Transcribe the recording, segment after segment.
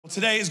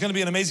Today is gonna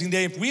be an amazing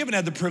day. If we haven't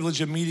had the privilege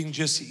of meeting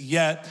just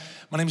yet,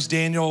 my name is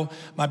Daniel.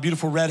 My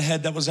beautiful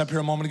redhead that was up here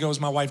a moment ago is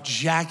my wife,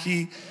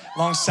 Jackie,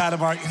 alongside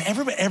of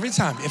and every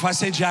time, if I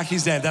say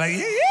Jackie's dead,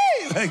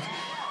 then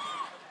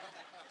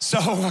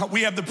So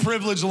we have the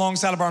privilege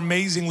alongside of our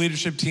amazing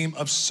leadership team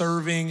of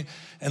serving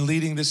and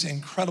leading this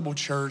incredible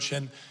church.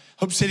 And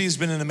Hope City has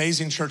been an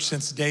amazing church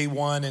since day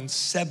one in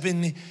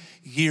 7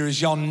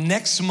 years. Y'all,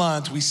 next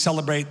month, we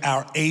celebrate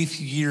our 8th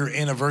year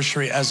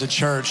anniversary as a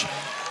church.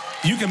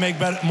 You can make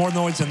more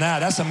noise than that.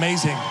 That's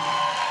amazing.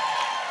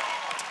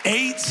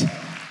 8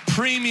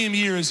 premium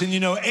years. And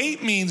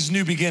 8 means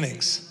new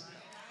beginnings.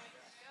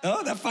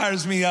 Oh, that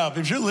fires me up.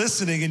 If you're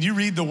listening and you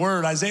read the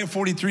word, Isaiah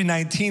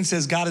 43:19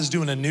 says God is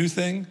doing a new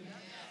thing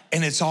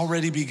and it's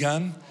already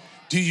begun.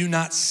 Do you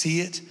not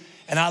see it?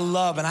 And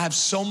I have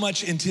so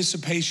much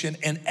anticipation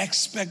and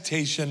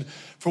expectation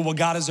for what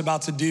God is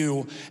about to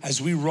do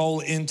as we roll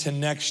into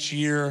next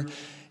year,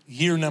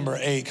 year number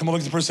 8. Come on,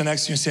 look at the person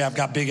next to you and say, I've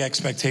got big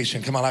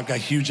expectation. Come on, I've got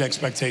huge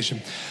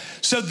expectation.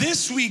 So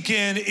this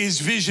weekend is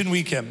Vision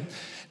Weekend.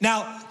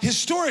 Now,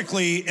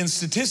 historically and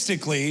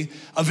statistically,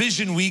 a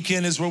Vision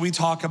Weekend is where we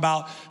talk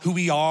about who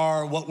we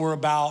are, what we're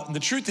about. And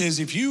the truth is,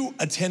 if you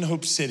attend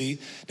Hope City,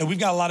 now we've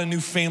got a lot of new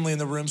family in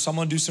the room, so I'm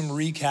gonna do some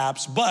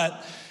recaps,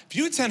 but if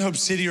you attend Hope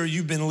City or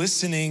you've been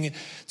listening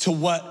to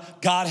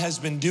what God has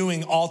been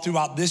doing all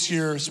throughout this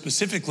year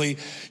specifically,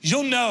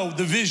 you'll know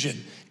the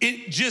vision.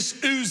 It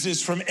just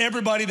oozes from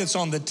everybody that's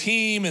on the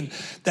team and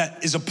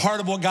that is a part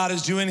of what God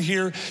is doing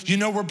here.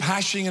 We're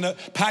passionate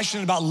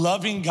about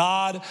loving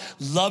God,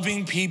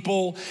 loving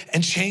people,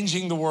 and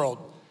changing the world.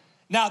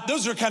 Now,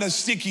 those are kind of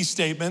sticky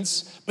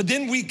statements, but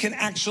then we can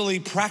actually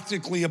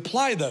practically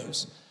apply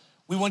those.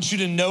 We want you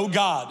to know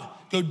God,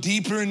 go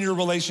deeper in your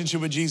relationship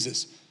with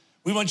Jesus.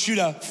 We want you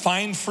to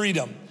find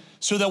freedom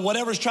so that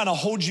whatever's trying to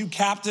hold you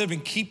captive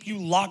and keep you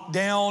locked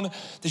down,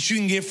 that you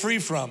can get free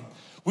from.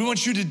 We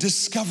want you to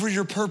discover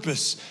your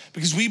purpose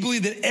because we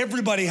believe that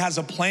everybody has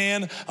a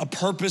plan, a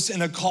purpose,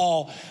 and a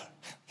call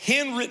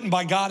handwritten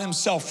by God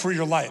himself for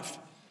your life.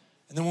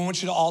 And then we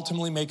want you to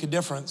ultimately make a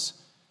difference.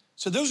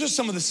 So those are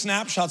some of the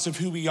snapshots of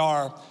who we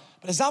are.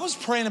 But as I was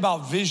praying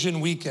about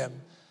Vision Weekend,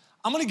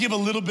 I'm gonna give a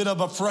little bit of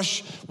a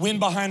fresh wind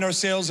behind our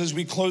sails as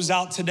we close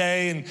out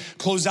today and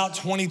close out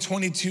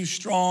 2022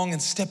 strong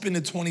and step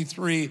into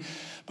 23.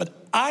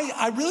 But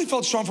I really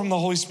felt strong from the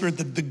Holy Spirit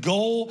that the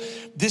goal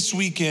this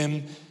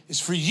weekend is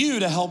for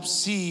you to help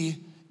see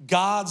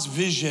God's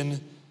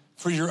vision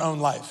for your own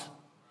life.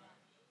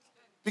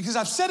 Because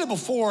I've said it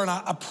before, and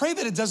I pray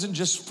that it doesn't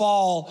just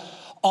fall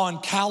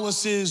on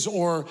calluses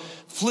or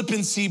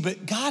flippancy,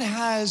 but God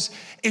has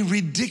a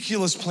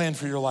ridiculous plan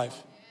for your life.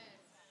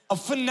 A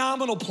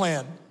phenomenal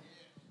plan.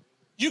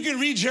 You can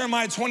read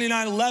Jeremiah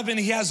 29:11.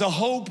 He has a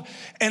hope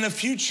and a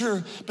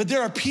future, but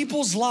there are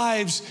people's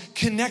lives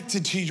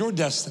connected to your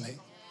destiny.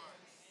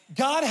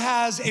 God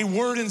has a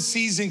word in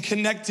season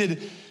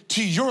connected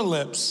to your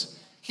lips.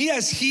 He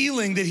has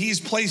healing that he's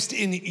placed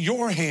in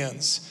your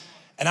hands.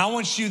 And I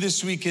want you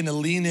this weekend to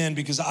lean in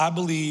because I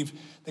believe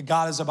that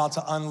God is about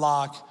to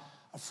unlock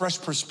a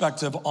fresh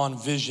perspective on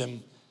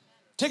vision.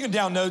 Taking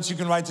down notes, you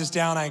can write this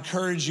down. I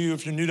encourage you,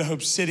 if you're new to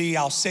Hope City,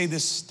 I'll say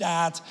this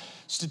stat.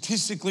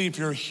 Statistically, if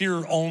you're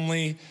here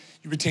only,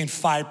 you retain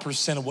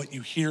 5% of what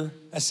you hear.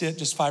 That's it,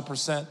 just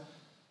 5%.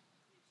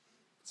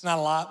 It's not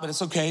a lot, but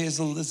it's okay, it's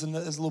a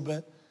little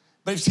bit.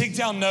 But if you take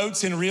down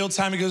notes in real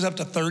time, it goes up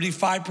to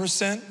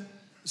 35%,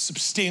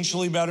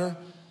 substantially better.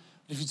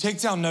 If you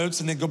take down notes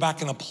and then go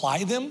back and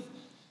apply them,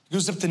 it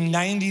goes up to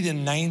 90 to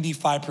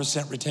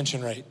 95%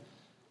 retention rate.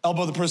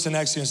 Elbow the person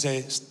next to you and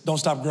say, don't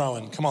stop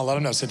growing. Come on, let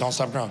them know, say, don't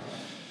stop growing.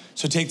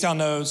 So take down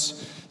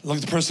notes, look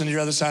at the person on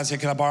your other side and say,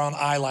 can I borrow an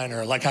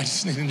eyeliner? Like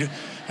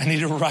I need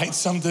to write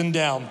something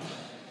down.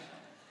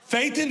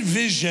 Faith and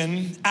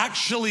vision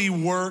actually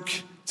work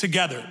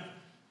together.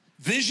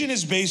 Vision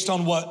is based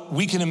on what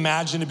we can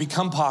imagine to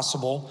become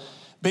possible,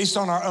 based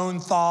on our own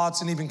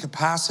thoughts and even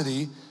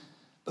capacity.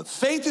 But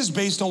faith is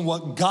based on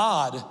what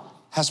God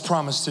has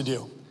promised to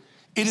do.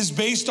 It is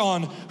based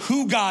on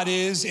who God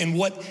is and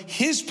what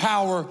his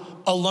power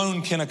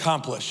alone can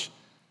accomplish.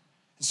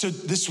 So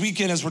this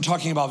weekend, as we're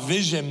talking about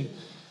vision,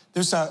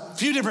 there's a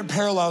few different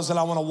parallels that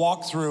I want to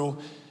walk through.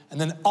 And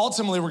then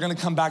ultimately, we're going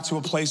to come back to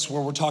a place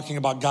where we're talking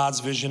about God's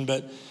vision.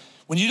 But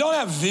when you don't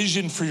have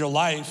vision for your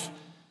life,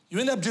 you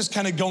end up just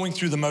kind of going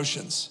through the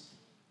motions.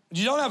 When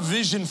you don't have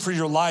vision for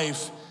your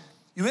life,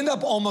 you end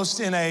up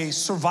almost in a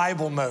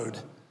survival mode.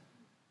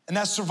 And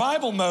that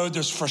survival mode,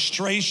 there's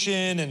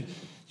frustration and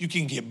you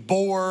can get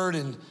bored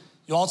and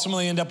you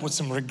ultimately end up with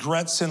some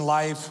regrets in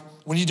life.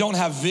 When you don't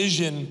have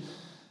vision,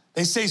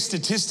 they say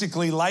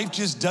statistically, life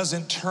just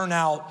doesn't turn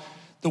out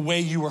the way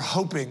you were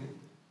hoping.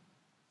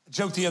 I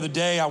joked the other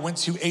day, I went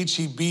to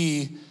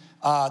H-E-B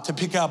to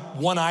pick up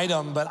one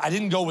item, but I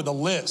didn't go with a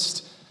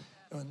list.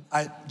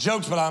 I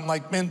joked, but I'm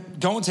like, man,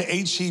 going to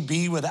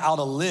H-E-B without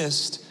a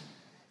list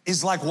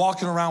is like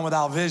walking around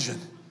without vision.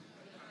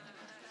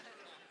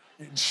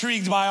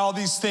 Intrigued by all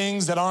these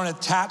things that aren't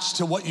attached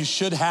to what you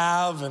should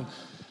have. And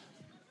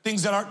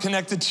Things that aren't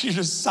connected to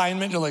your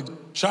assignment, you're like,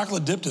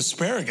 chocolate dipped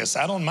asparagus,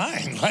 I don't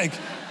mind. Like,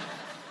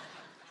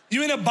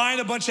 you end up buying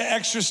a bunch of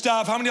extra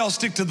stuff. How many of y'all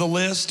stick to the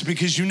list?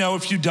 Because you know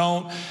if you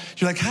don't,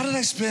 you're like, how did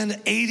I spend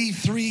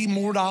 $83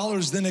 more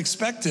than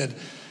expected?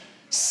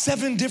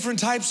 7 different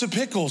types of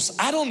pickles.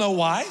 I don't know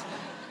why.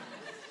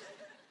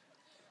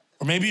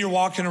 Or maybe you're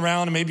walking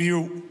around and maybe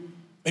you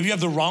have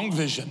the wrong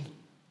vision.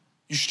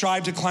 You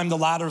strive to climb the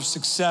ladder of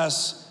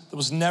success that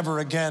was never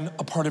again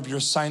a part of your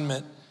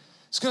assignment.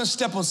 It's gonna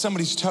step on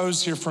somebody's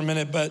toes here for a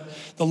minute, but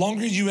the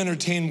longer you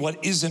entertain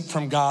what isn't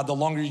from God, the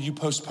longer you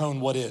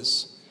postpone what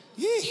is.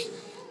 Yee,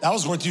 that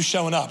was worth you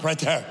showing up right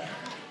there.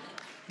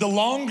 The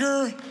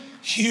longer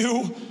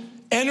you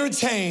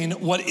entertain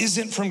what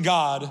isn't from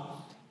God,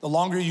 the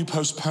longer you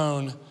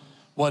postpone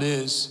what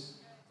is.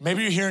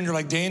 Maybe you're here and you're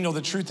like, Daniel,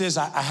 the truth is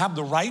I have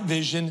the right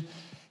vision.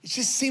 It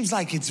just seems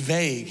like it's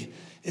vague.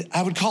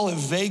 I would call it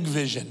vague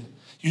vision.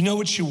 You know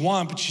what you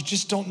want, but you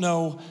just don't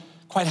know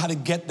quite how to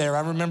get there. I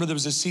remember there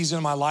was a season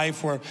in my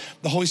life where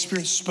the Holy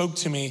Spirit spoke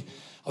to me.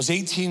 I was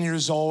 18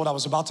 years old. I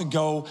was about to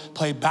go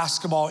play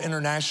basketball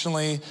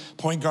internationally,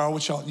 point guard,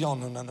 which y'all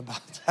know nothing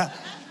about that.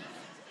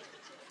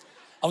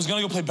 I was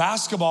gonna go play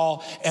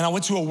basketball, and I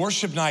went to a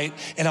worship night,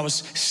 and I was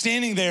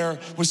standing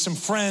there with some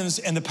friends,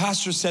 and the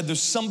pastor said,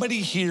 there's somebody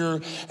here,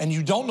 and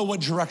you don't know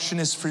what direction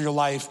is for your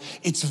life.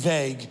 It's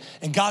vague.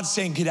 And God's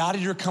saying, get out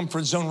of your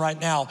comfort zone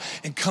right now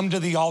and come to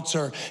the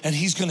altar, and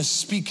he's gonna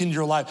speak into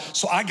your life.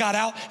 So I got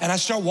out, and I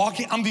started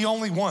walking. I'm the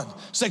only one.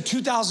 It's like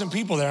 2,000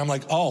 people there. I'm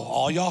like, oh,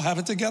 all y'all have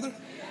it together?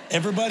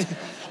 Everybody?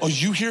 Oh,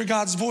 you hear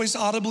God's voice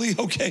audibly?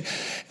 Okay.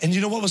 And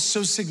you know what was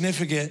so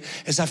significant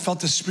is I felt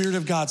the Spirit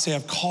of God say,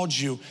 I've called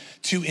you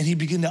to, and he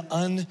began to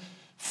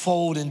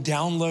unfold and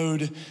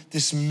download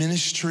this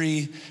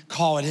ministry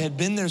call. It had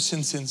been there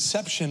since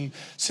inception,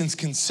 since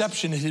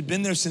conception. It had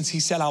been there since he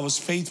said, I was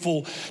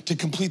faithful to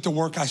complete the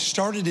work I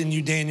started in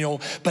you, Daniel.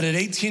 But at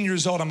 18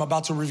 years old, I'm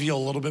about to reveal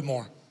a little bit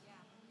more.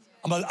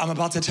 I'm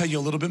about to tell you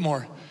a little bit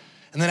more.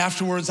 And then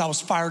afterwards, I was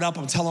fired up.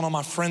 I'm telling all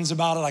my friends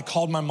about it. I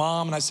called my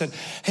mom and I said,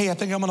 hey, I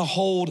think I'm gonna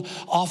hold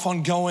off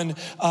on going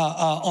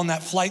on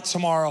that flight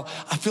tomorrow.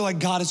 I feel like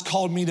God has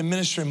called me to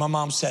ministry. My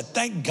mom said,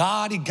 thank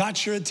God he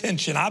got your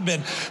attention. I've been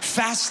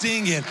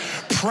fasting and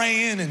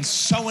praying and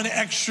sowing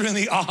extra in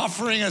the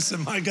offering. I said,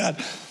 my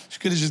God, she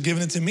could have just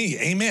given it to me.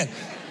 Amen.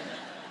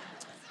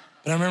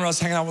 But I remember I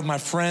was hanging out with my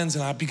friends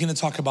and I began to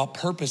talk about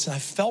purpose, and I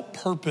felt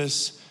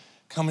purpose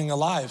coming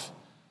alive.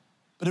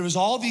 But it was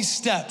all these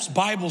steps,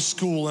 Bible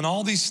school, and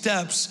all these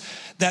steps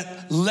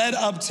that led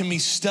up to me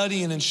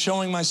studying and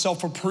showing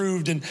myself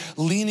approved and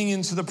leaning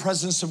into the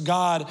presence of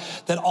God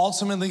that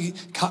ultimately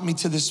got me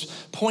to this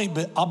point.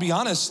 But I'll be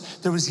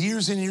honest, there was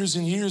years and years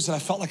and years that I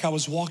felt like I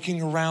was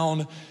walking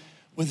around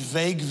with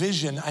vague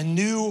vision. I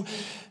knew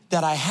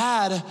that I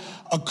had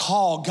a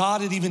call.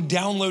 God had even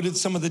downloaded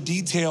some of the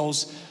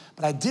details,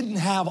 but I didn't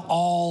have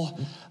all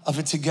of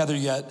it together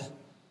yet.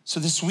 So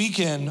this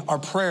weekend, our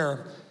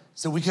prayer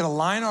so we can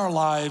align our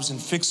lives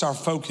and fix our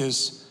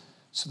focus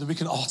so that we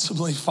can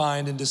ultimately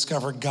find and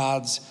discover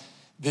God's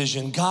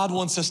vision. God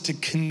wants us to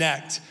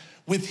connect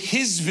with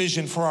his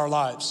vision for our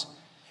lives.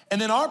 And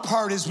then our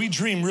part is we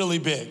dream really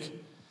big.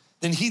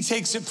 Then he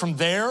takes it from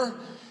there,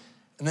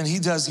 and then he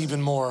does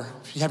even more.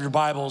 If you have your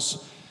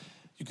Bibles,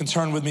 you can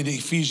turn with me to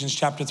Ephesians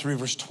chapter 3,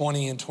 verse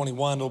 20 and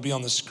 21. It'll be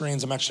on the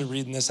screens. I'm actually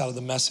reading this out of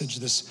the Message,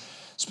 this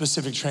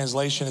specific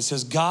translation. It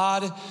says,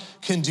 God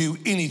can do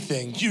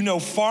anything. You know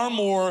far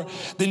more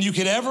than you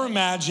could ever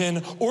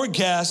imagine or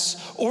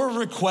guess or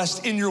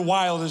request in your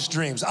wildest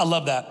dreams. I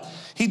love that.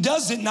 He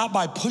does it not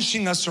by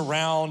pushing us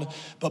around,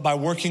 but by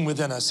working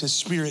within us, his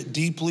Spirit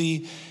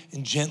deeply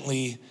and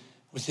gently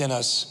within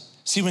us.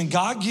 See, when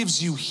God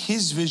gives you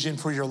his vision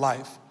for your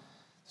life,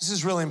 this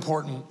is really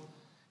important.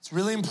 It's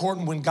really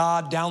important when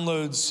God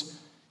downloads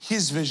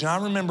his vision.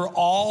 I remember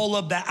all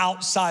of the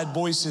outside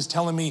voices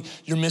telling me,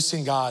 you're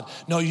missing God.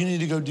 No, you need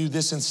to go do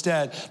this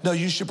instead. No,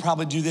 you should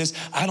probably do this.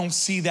 I don't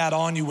see that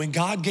on you. When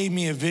God gave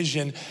me a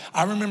vision,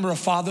 I remember a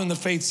father in the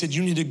faith said,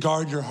 you need to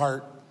guard your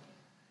heart.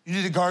 You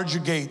need to guard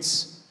your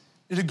gates.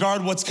 You need to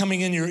guard what's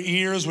coming in your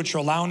ears, what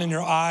you're allowing in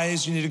your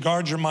eyes. You need to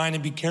guard your mind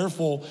and be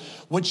careful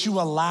what you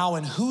allow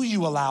and who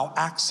you allow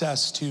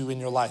access to in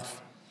your life.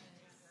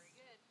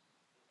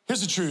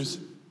 Here's the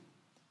truth.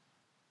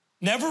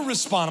 Never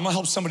respond, I'm gonna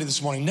help somebody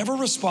this morning. Never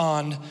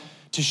respond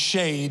to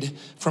shade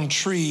from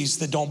trees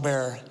that don't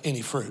bear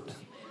any fruit.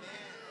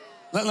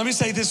 Let me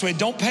say it this way,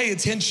 don't pay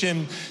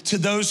attention to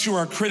those who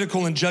are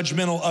critical and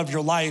judgmental of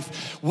your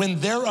life when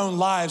their own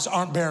lives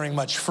aren't bearing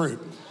much fruit.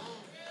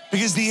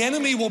 Because the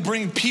enemy will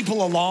bring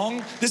people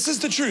along. This is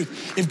the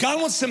truth. If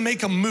God wants to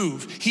make a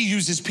move, he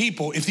uses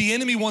people. If the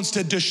enemy wants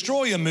to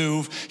destroy a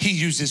move, he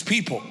uses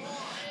people.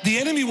 The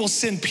enemy will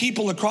send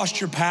people across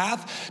your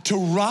path to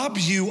rob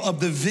you of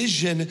the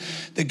vision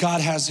that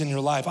God has in your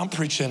life. I'm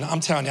preaching,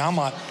 I'm telling you,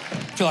 I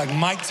feel like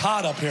Mike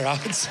Todd up here.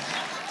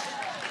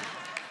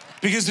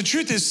 Because the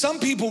truth is, some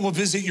people will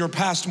visit your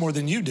past more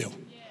than you do.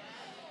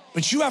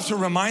 But you have to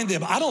remind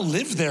them, I don't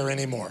live there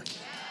anymore.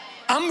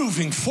 I'm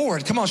moving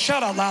forward. Come on,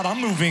 shout out loud, I'm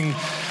moving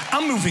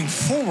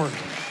forward.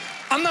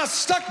 I'm not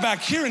stuck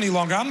back here any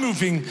longer. I'm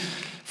moving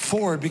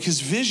forward, because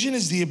vision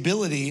is the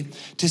ability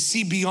to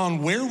see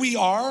beyond where we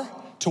are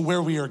to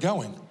where we are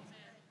going.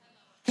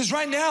 Because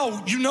right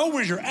now, you know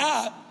where you're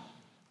at,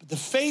 but the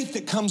faith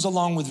that comes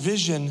along with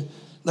vision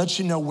lets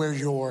you know where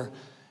you're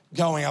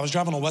going. I was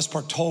driving on West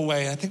Park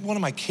Tollway, and I think one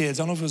of my kids,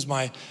 I don't know if it was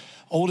my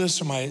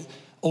oldest or my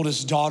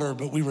oldest daughter,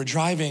 but we were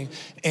driving,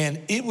 and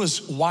it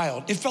was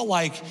wild. It felt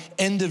like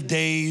end of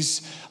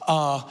days,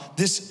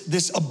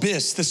 this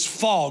abyss, this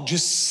fog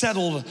just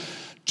settled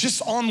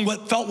just on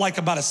what felt like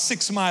about a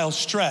 6-mile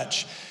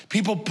stretch.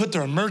 People put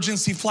their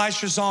emergency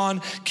flashers on,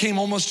 came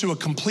almost to a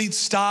complete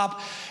stop.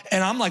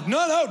 And I'm like,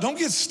 no, don't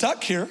get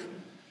stuck here.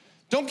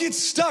 Don't get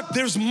stuck.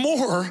 There's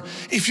more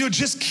if you'll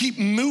just keep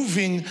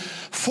moving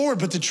forward.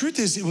 But the truth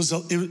is, it was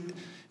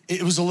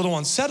a little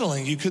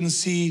unsettling. You couldn't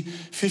see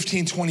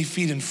 15, 20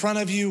 feet in front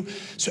of you.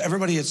 So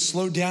everybody had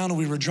slowed down and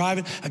we were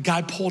driving. A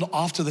guy pulled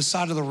off to the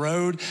side of the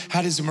road,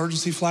 had his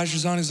emergency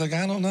flashers on. He's like,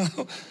 I don't know.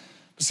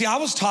 But see, I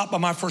was taught by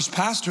my first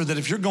pastor that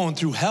if you're going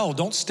through hell,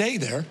 don't stay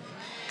there.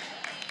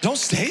 Don't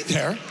stay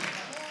there.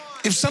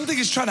 If something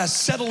is trying to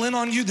settle in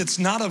on you that's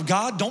not of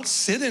God, don't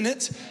sit in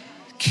it.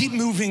 Keep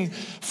moving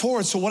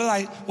forward. So what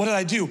did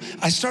I do?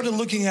 I started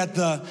looking at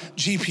the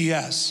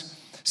GPS.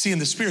 See, in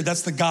the spirit,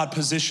 that's the God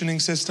positioning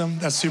system.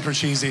 That's super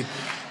cheesy.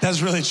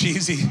 That's really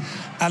cheesy.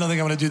 I don't think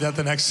I'm gonna do that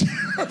the next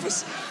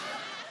service.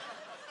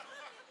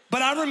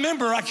 But I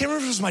remember, I can't remember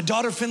if it was my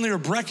daughter Finley or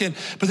Brecken,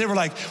 but they were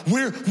like,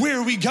 where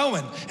are we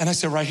going? And I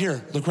said, right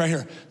here, look right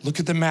here. Look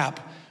at the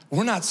map.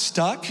 We're not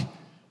stuck.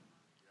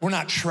 We're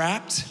not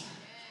trapped.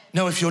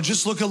 No, if you'll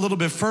just look a little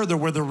bit further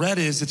where the red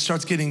is, it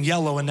starts getting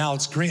yellow and now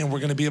it's green. We're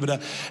gonna be able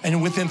to,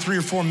 and within 3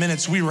 or 4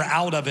 minutes, we were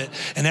out of it.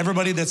 And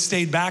everybody that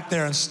stayed back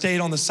there and stayed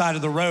on the side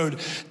of the road,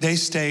 they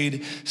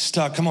stayed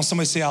stuck. Come on,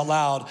 somebody say out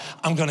loud,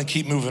 I'm gonna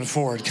keep moving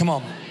forward. Come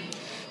on.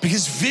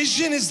 Because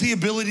vision is the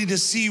ability to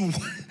see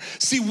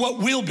what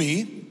will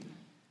be,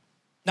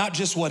 not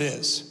just what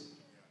is.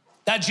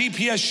 That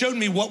GPS showed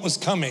me what was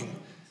coming,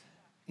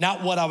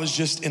 not what I was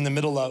just in the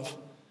middle of.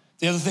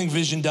 The other thing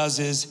vision does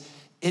is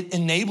it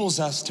enables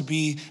us to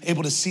be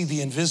able to see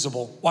the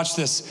invisible. Watch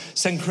this.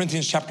 2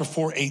 Corinthians chapter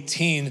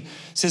 4:18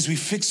 says, we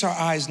fix our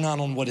eyes not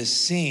on what is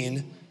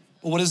seen,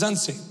 but what is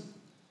unseen.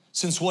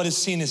 Since what is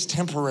seen is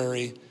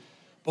temporary,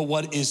 but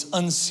what is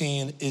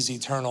unseen is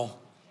eternal.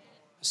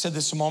 I said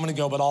this a moment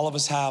ago, but all of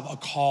us have a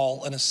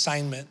call, an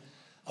assignment,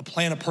 a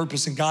plan, a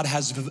purpose, and God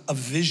has a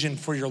vision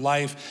for your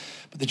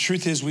life. But the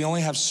truth is, we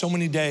only have so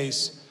many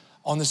days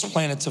on this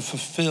planet to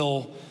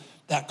fulfill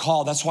that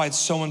call. That's why it's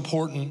so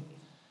important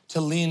to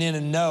lean in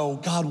and know,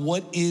 God,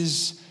 what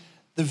is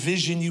the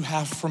vision you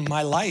have for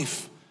my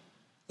life?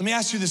 Let me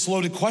ask you this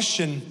loaded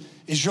question.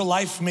 Is your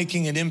life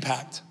making an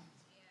impact?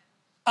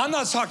 I'm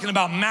not talking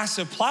about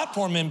massive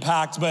platform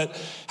impact, but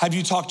have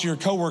you talked to your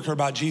coworker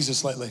about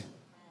Jesus lately?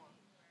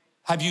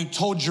 Have you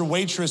told your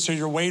waitress or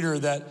your waiter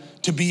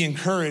that to be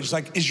encouraged?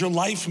 Like, is your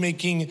life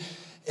making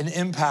an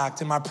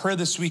impact? And my prayer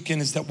this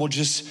weekend is that we'll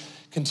just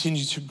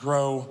continue to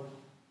grow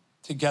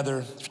together.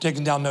 If you're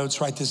taking down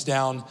notes, write this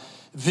down.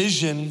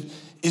 Vision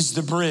is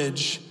the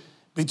bridge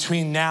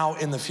between now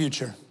and the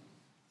future.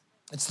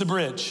 It's the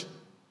bridge.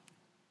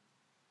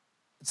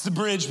 It's the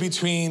bridge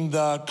between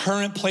the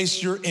current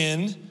place you're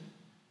in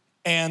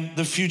and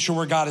the future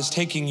where God is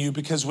taking you,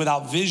 because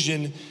without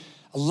vision,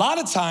 a lot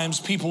of times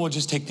people will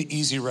just take the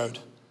easy road.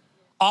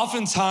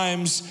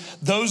 Oftentimes,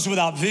 those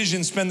without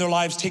vision spend their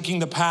lives taking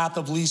the path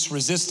of least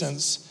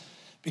resistance,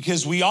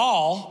 because we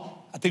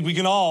all, I think we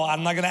can all,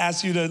 I'm not gonna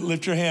ask you to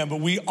lift your hand,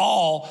 but we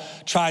all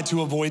try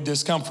to avoid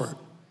discomfort,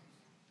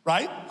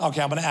 right?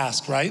 Okay, I'm gonna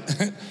ask, right?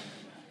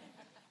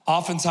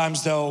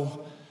 Oftentimes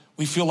though,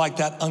 we feel like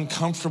that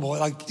uncomfortable.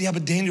 Like, yeah,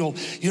 but Daniel,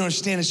 you don't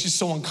understand, it's just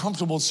so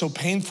uncomfortable, it's so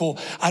painful.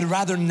 I'd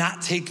rather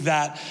not take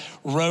that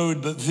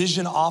road, but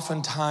vision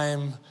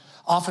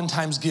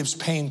oftentimes gives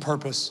pain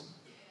purpose.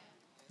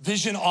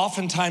 Vision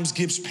oftentimes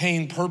gives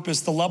pain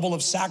purpose. The level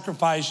of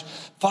sacrifice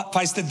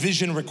that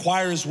vision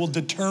requires will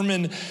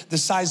determine the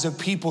size of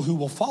people who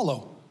will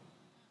follow.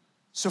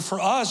 So for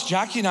us,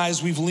 Jackie and I,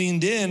 as we've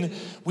leaned in,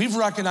 we've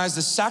recognized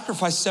the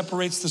sacrifice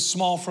separates the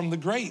small from the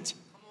great.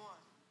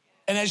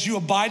 And as you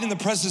abide in the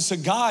presence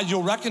of God,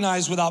 you'll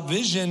recognize without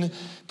vision,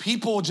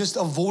 people just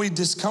avoid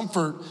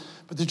discomfort.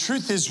 But the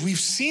truth is, we've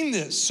seen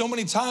this so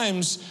many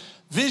times.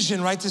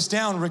 Vision, write this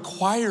down,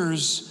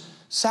 requires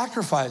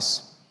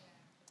sacrifice.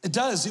 It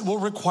does, it will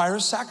require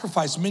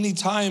sacrifice. Many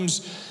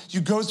times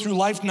you go through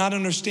life not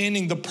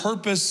understanding the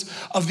purpose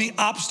of the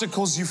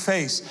obstacles you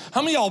face.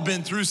 How many of y'all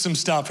been through some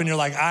stuff and you're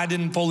like, I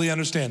didn't fully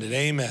understand it,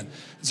 amen.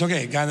 It's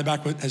okay, a guy in the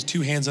back has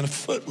 2 hands and a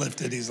foot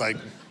lifted. He's like,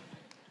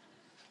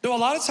 no, a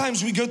lot of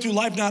times we go through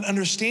life not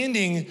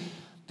understanding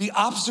the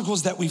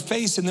obstacles that we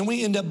face, and then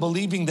we end up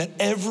believing that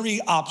every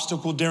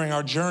obstacle during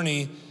our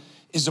journey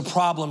is a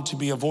problem to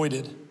be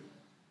avoided.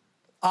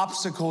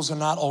 Obstacles are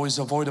not always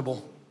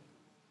avoidable.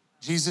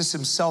 Jesus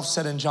himself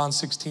said in John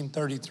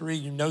 16:33,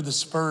 you know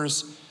this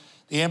verse,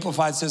 the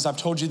Amplified says, I've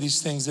told you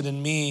these things that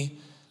in me,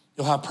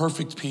 you'll have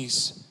perfect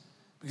peace.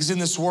 Because in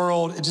this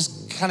world, it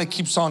just kind of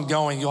keeps on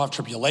going. You'll have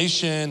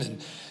tribulation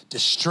and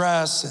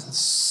distress and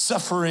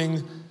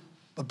suffering,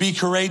 but be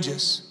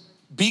courageous,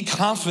 be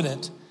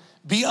confident,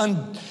 be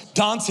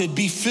undaunted,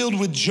 be filled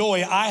with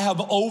joy. I have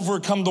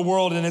overcome the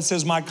world. And it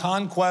says, my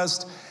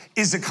conquest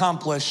is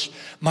accomplished,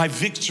 my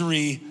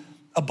victory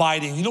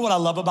abiding. You know what I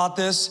love about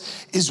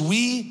this is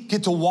we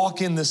get to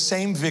walk in the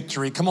same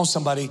victory. Come on,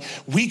 somebody.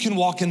 We can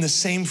walk in the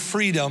same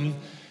freedom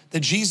that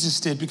Jesus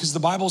did, because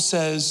the Bible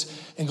says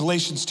in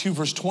Galatians 2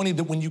 verse 20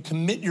 that when you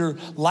commit your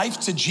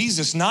life to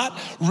Jesus, not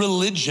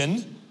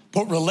religion,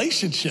 but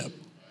relationship,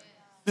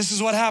 this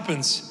is what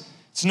happens.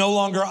 It's no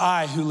longer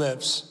I who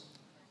lives,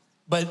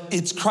 but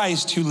it's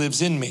Christ who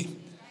lives in me.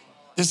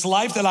 This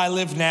life that I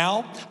live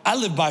now, I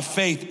live by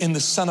faith in the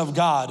Son of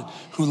God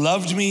who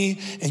loved me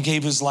and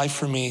gave his life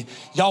for me.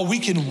 Y'all, we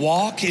can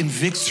walk in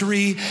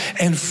victory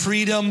and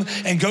freedom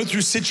and go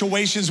through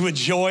situations with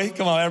joy.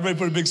 Come on, everybody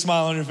put a big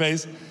smile on your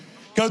face.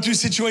 Go through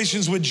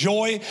situations with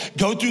joy,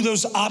 go through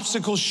those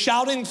obstacles,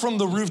 shouting from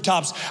the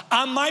rooftops,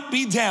 I might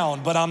be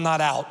down, but I'm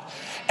not out.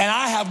 And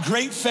I have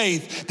great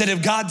faith that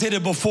if God did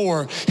it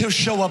before, he'll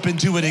show up and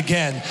do it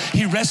again.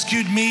 He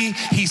rescued me,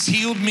 he's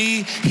healed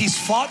me, he's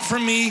fought for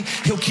me,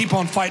 he'll keep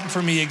on fighting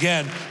for me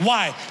again.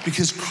 Why?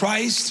 Because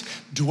Christ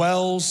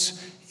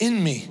dwells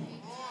in me.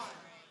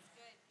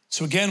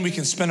 So again, we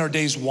can spend our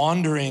days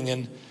wandering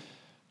and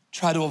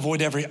try to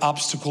avoid every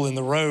obstacle in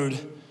the road.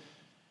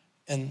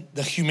 And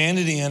the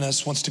humanity in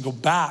us wants to go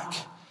back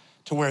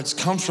to where it's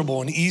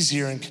comfortable and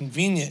easier and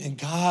convenient. And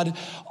God,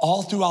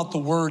 all throughout the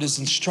word, is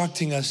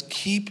instructing us,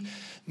 keep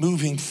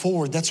moving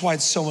forward. That's why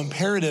it's so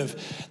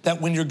imperative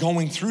that when you're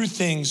going through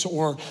things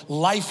or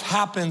life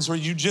happens or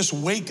you just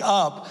wake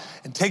up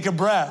and take a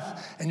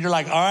breath and you're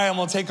like, all right, I'm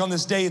gonna take on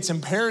this day. It's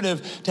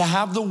imperative to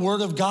have the word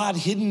of God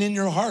hidden in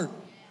your heart.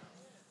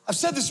 I've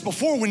said this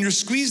before, when you're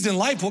squeezed in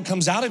life, what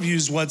comes out of you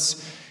is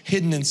what's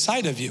hidden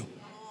inside of you.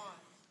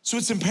 So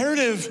it's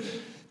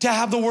imperative to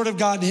have the word of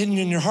God hidden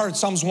in your heart.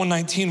 Psalms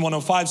 119,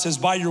 105 says,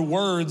 by your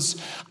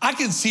words, I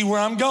can see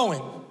where I'm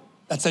going.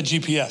 That's that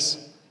GPS.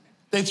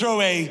 They throw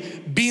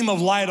a beam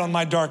of light on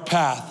my dark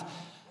path.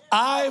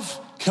 I've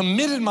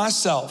committed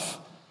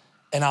myself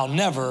and I'll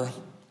never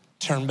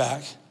turn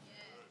back.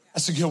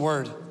 That's a good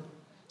word.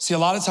 See, a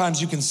lot of times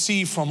you can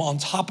see from on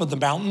top of the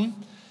mountain,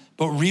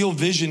 but real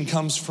vision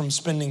comes from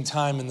spending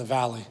time in the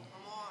valley.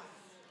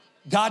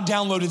 God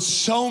downloaded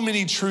so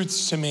many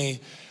truths to me.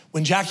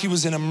 When Jackie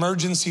was in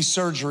emergency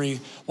surgery,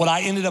 what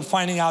I ended up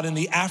finding out in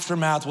the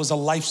aftermath was a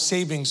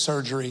life-saving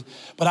surgery.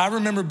 But I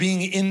remember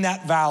being in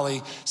that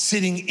valley,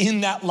 sitting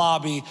in that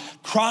lobby,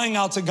 crying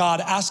out to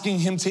God, asking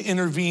him to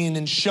intervene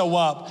and show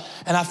up.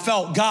 And I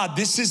felt, God,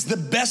 this is the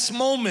best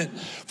moment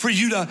for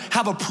you to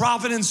have a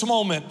providence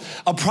moment.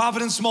 A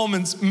providence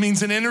moment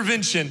means an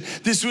intervention.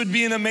 This would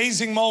be an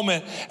amazing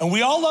moment. And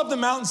we all love the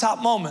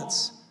mountaintop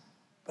moments.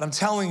 But I'm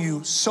telling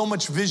you, so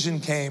much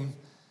vision came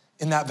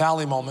in that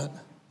valley moment.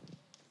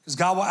 Because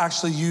God will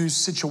actually use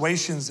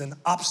situations and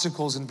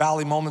obstacles and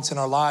valley moments in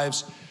our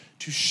lives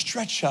to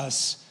stretch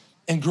us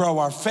and grow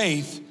our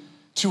faith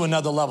to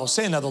another level.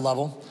 Say another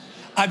level.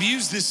 I've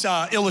used this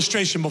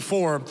illustration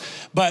before,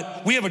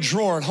 but we have a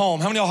drawer at home.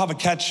 How many of y'all have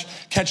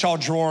a catch-all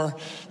drawer?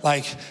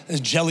 Like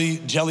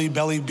jelly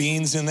belly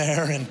beans in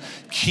there and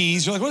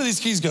keys. You're like, what do these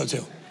keys go to?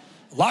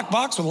 A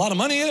lockbox with a lot of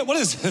money in it? What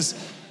is this?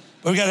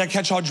 But we got that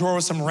catch-all drawer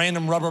with some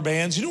random rubber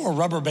bands. You know, a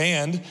rubber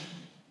band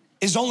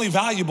is only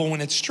valuable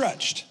when it's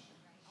stretched.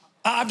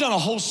 I've done a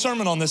whole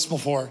sermon on this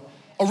before.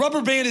 A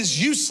rubber band is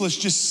useless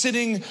just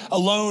sitting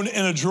alone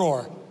in a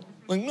drawer.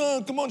 Like,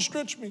 no, come on,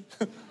 stretch me.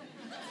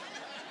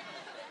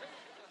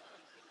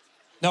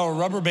 No, a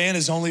rubber band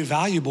is only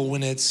valuable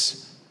when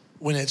it's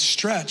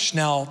stretched.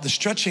 Now, the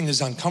stretching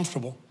is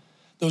uncomfortable.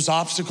 Those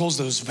obstacles,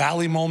 those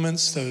valley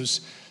moments,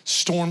 those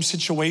storm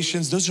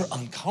situations, those are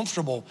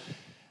uncomfortable.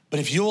 But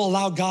if you'll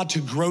allow God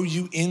to grow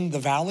you in the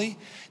valley,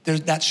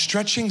 that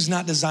stretching is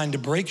not designed to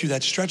break you.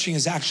 That stretching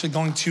is actually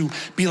going to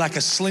be like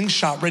a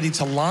slingshot ready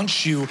to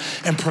launch you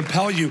and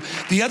propel you.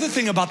 The other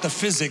thing about the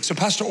physics, so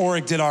Pastor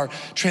Oric did our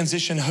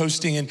transition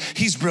hosting, and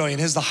he's brilliant.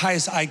 He has the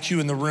highest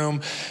IQ in the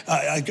room.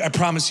 I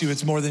promise you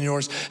it's more than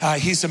yours.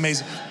 He's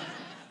amazing.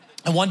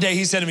 And one day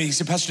he said to me, he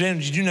said, Pastor Dan,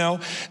 did you know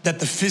that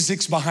the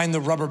physics behind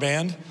the rubber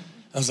band?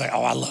 I was like,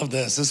 oh, I love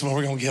this. This is where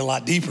we're gonna get a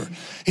lot deeper.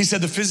 He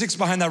said the physics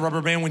behind that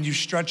rubber band, when you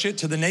stretch it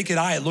to the naked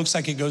eye, it looks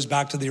like it goes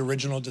back to the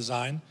original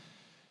design.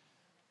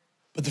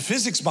 But the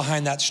physics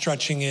behind that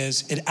stretching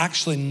is it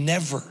actually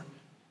never,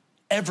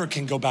 ever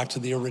can go back to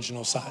the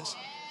original size.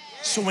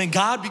 So when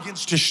God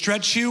begins to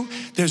stretch you,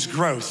 there's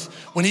growth.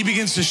 When he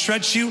begins to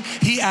stretch you,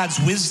 he adds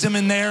wisdom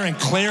in there and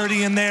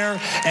clarity in there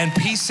and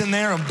peace in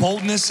there and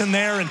boldness in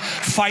there and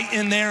fight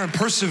in there and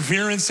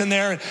perseverance in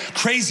there and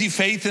crazy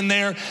faith in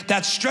there.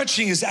 That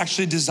stretching is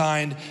actually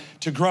designed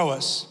to grow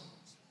us.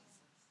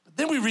 But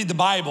then we read the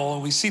Bible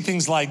and we see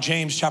things like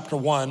James chapter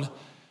 1,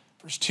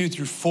 verse 2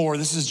 through 4.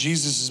 This is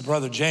Jesus'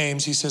 brother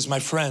James. He says, my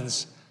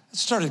friends, it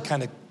started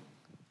kind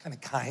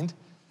of kind.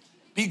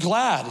 Be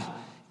glad,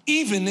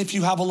 even if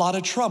you have a lot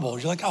of trouble.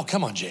 You're like, oh,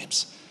 come on,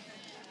 James.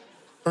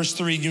 Verse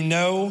 3, you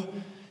know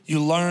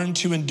you learn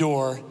to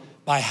endure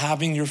by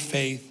having your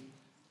faith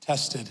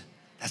tested.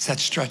 That's that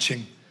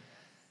stretching.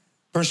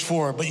 Verse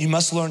 4, but you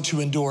must learn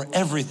to endure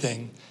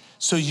everything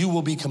so you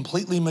will be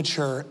completely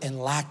mature and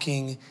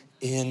lacking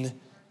in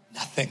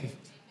nothing.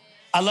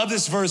 I love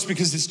this verse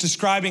because it's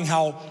describing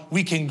how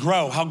we can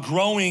grow, how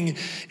growing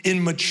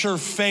in mature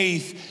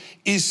faith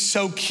is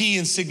so key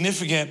and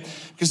significant.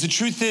 Because the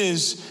truth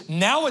is,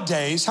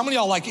 nowadays, how many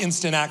of y'all like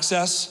instant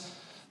access?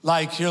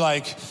 Like, you're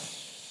like,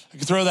 I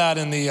could throw that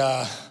in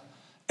the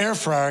air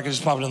fryer, I could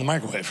just pop it in the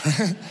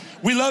microwave.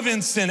 We love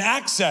instant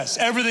access.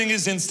 Everything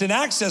is instant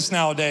access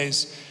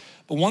nowadays.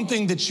 But one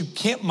thing that you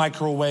can't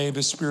microwave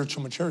is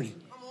spiritual maturity.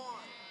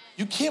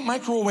 You can't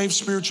microwave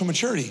spiritual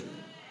maturity.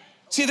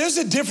 See, there's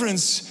a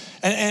difference,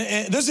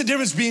 and there's a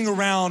difference being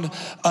around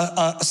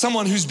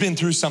someone who's been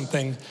through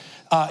something.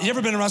 You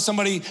ever been around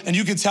somebody and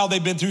you can tell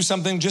they've been through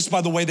something just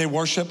by the way they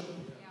worship?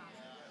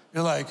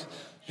 You're like,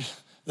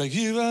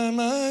 you are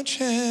my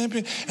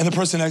champion. And the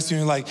person next to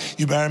you, like,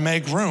 you better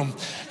make room.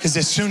 Because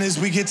as soon as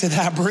we get to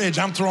that bridge,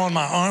 I'm throwing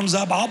my arms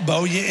up, I'll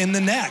bow you in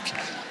the neck.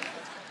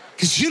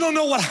 Because you don't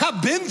know what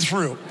I've been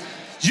through.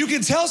 You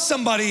can tell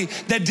somebody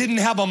that didn't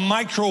have a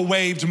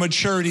microwaved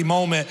maturity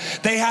moment.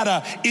 They had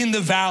a in the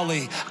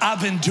valley,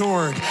 I've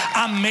endured,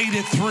 I made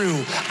it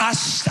through,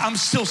 I'm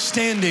still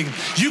standing.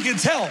 You can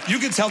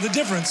tell the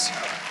difference.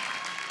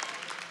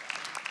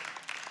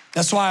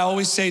 That's why I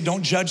always say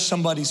don't judge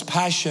somebody's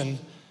passion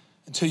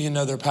until you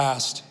know their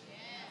past.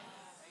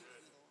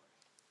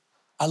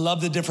 I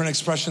love the different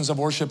expressions of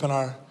worship in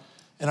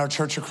our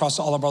church across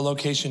all of our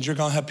locations. You're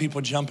gonna have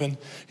people jumping,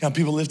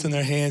 people lifting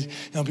their hands,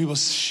 people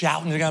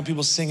shouting, you're gonna have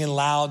people singing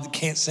loud that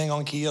can't sing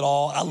on key at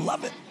all. I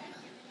love it.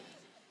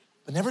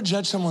 But never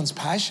judge someone's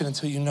passion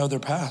until you know their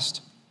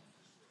past.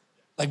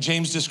 Like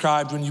James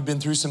described, when you've been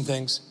through some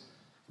things,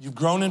 you've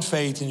grown in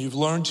faith and you've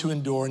learned to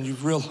endure and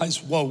you've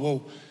realized,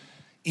 whoa,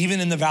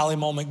 even in the valley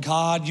moment,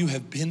 God, you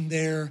have been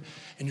there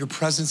and your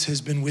presence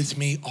has been with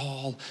me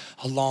all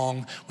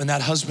along. When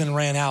that husband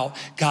ran out,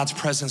 God's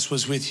presence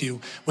was with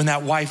you. When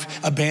that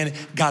wife abandoned,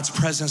 God's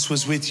presence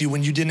was with you.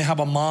 When you didn't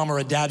have a mom or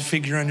a dad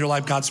figure in your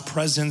life, God's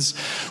presence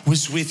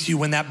was with you.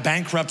 When that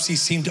bankruptcy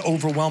seemed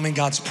overwhelming,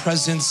 God's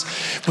presence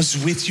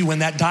was with you. When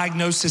that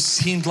diagnosis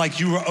seemed like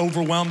you were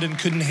overwhelmed and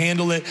couldn't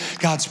handle it,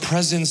 God's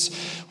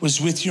presence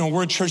was with you. And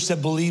we're a church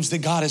that believes that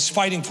God is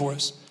fighting for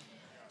us,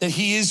 that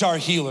he is our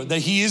healer, that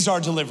he is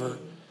our deliverer,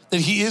 that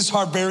he is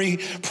our very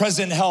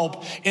present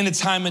help in a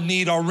time of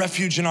need, our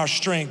refuge and our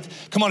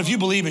strength. Come on, if you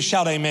believe it,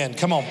 shout amen.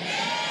 Come on.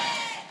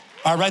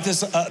 All right, write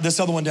this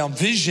other one down.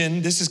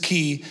 Vision, this is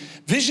key.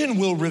 Vision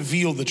will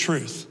reveal the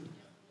truth.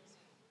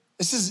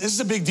 This is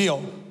a big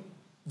deal.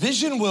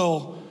 Vision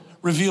will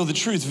reveal the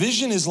truth.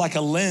 Vision is like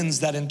a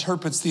lens that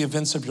interprets the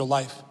events of your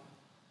life.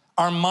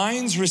 Our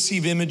minds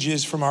receive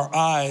images from our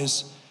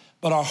eyes,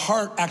 but our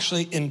heart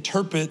actually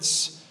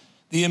interprets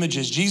the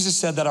images. Jesus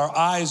said that our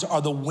eyes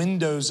are the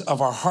windows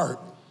of our heart.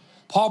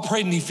 Paul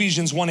prayed in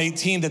Ephesians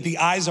 1:18 that the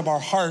eyes of our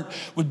heart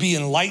would be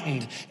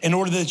enlightened in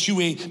order that you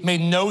may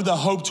know the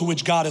hope to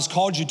which God has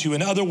called you to.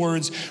 In other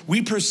words,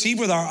 we perceive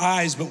with our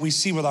eyes, but we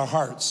see with our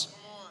hearts.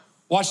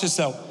 Watch this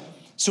though.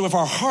 So if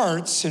our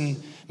hearts,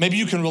 and maybe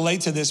you can relate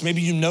to this,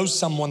 maybe you know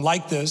someone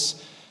like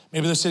this,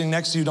 maybe they're sitting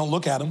next to you, don't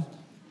look at them.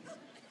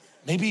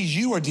 Maybe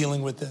you are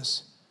dealing with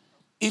this.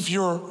 If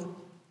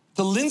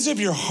the lens of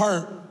your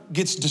heart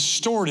gets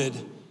distorted,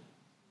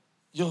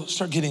 you'll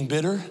start getting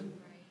bitter.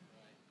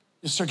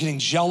 You'll start getting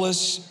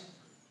jealous.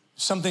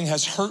 Something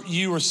has hurt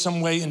you or some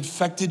way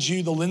infected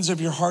you. The lens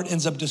of your heart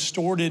ends up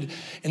distorted,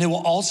 and it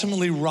will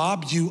ultimately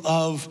rob you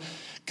of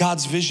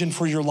God's vision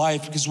for your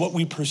life, because what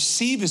we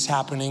perceive is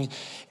happening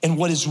and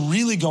what is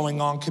really going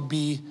on could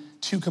be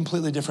two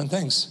completely different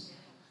things.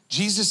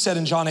 Jesus said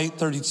in John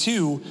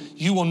 8:32,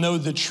 you will know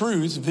the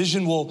truth.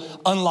 Vision will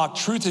unlock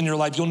truth in your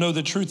life. You'll know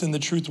the truth and the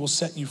truth will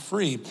set you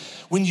free.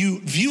 When you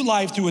view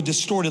life through a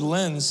distorted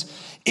lens,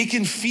 it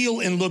can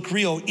feel and look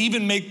real,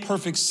 even make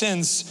perfect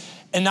sense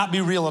and not be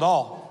real at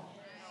all.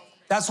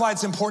 That's why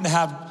it's important to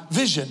have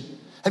vision.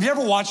 Have you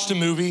ever watched a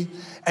movie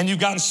and you've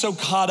gotten so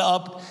caught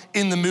up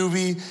in the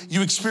movie,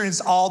 you experience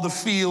all the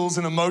feels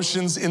and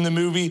emotions in the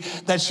movie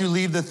that you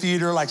leave the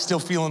theater like still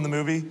feeling the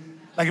movie?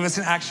 Like if it's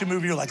an action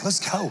movie, you're like,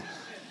 let's go.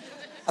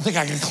 I think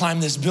I can climb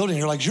this building.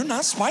 You're like, you're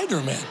not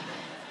Spider-Man.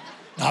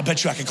 No, I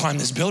bet you I can climb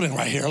this building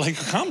right here. Like,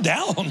 calm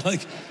down.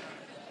 Like,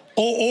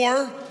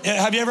 or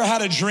have you ever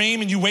had a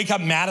dream and you wake up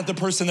mad at the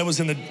person that was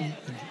in the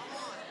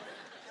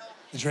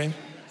dream?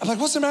 I'm like,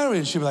 what's the matter with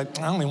you? She'd be like,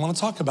 I don't even want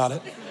to talk about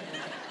it.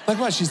 Like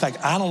what? She's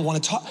like, I don't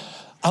want to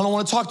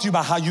talk to you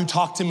about how you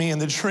talked to me in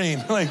the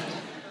dream. Like,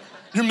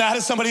 you're mad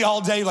at somebody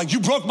all day. Like, you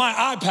broke my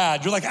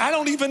iPad. You're like, I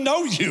don't even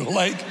know you.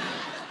 Like,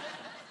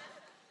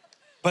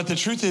 but the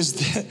truth is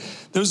that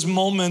those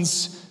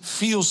moments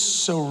feel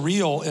so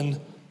real.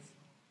 And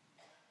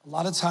a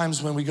lot of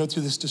times when we go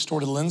through this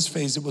distorted lens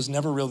phase, it was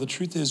never real. The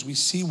truth is we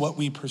see what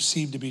we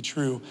perceive to be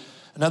true.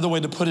 Another way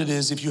to put it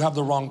is if you have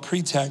the wrong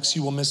pretext,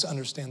 you will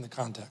misunderstand the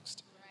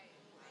context.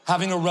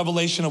 Having a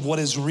revelation of what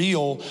is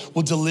real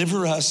will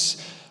deliver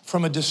us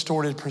from a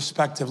distorted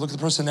perspective. Look at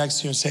the person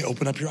next to you and say,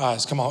 open up your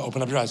eyes. Come on,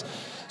 open up your eyes.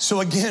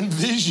 So again,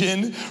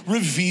 vision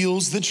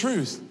reveals the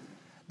truth.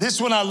 This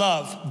one I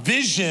love.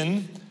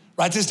 Vision,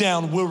 write this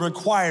down, will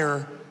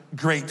require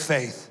great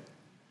faith.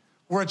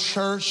 We're a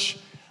church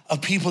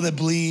of people that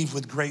believe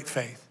with great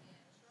faith,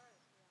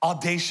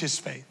 audacious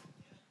faith,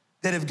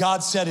 that if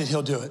God said it,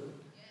 he'll do it,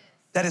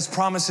 that his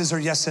promises are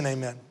yes and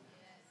amen,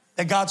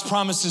 that God's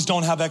promises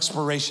don't have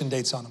expiration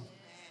dates on them,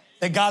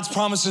 that God's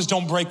promises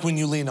don't break when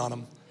you lean on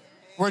them.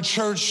 We're a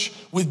church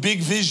with big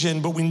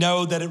vision, but we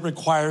know that it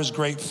requires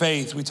great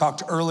faith. We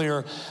talked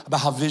earlier about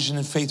how vision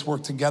and faith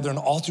work together, and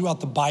all throughout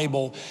the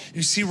Bible,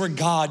 you see where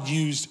God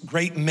used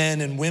great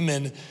men and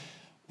women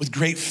with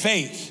great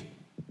faith.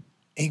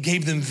 He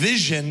gave them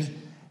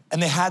vision,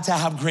 and they had to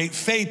have great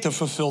faith to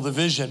fulfill the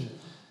vision.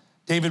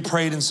 David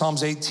prayed in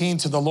Psalms 18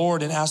 to the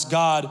Lord and asked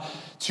God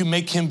to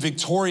make him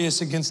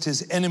victorious against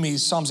his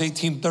enemies. Psalms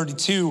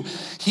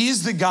 18:32, he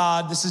is the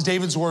God, this is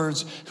David's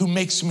words, who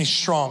makes me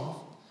strong,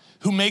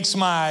 who makes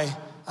my,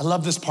 I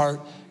love this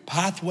part,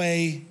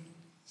 pathway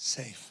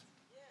safe.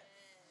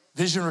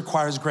 Vision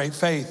requires great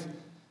faith.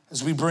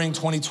 As we bring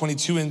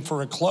 2022 in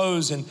for a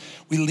close and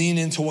we lean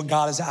into what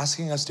God is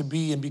asking us to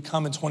be and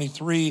become in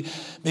 23,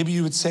 maybe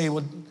you would say,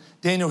 well,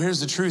 Daniel,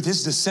 here's the truth.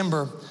 It's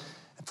December.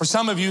 For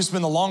some of you, it's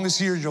been the longest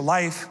year of your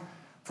life.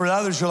 For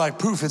others, you're like,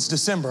 poof, it's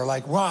December.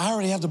 Like, well, I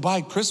already have to buy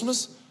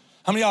Christmas?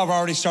 How many of y'all have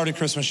already started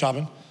Christmas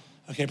shopping?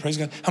 Okay, praise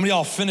God. How many of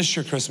y'all finished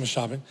your Christmas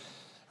shopping?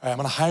 All right, I'm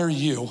gonna hire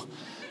you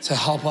to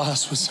help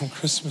us with some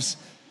Christmas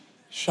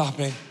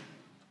shopping.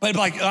 But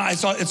like,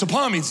 it's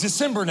upon me, it's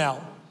December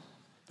now.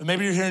 But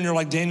maybe you're here and you're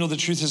like, Daniel, the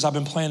truth is I've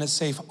been playing it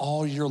safe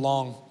all year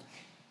long.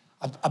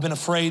 I've been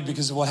afraid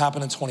because of what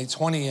happened in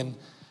 2020, and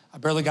I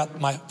barely got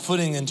my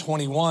footing in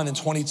 21, and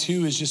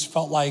 22 has just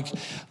felt like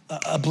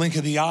a blink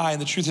of the eye.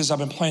 And the truth is I've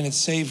been playing it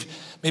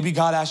safe. Maybe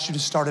God asked you to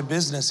start a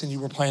business and you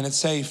were playing it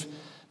safe.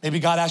 Maybe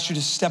God asked you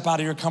to step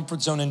out of your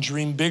comfort zone and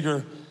dream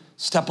bigger,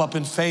 step up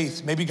in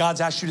faith. Maybe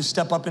God's asked you to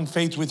step up in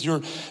faith with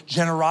your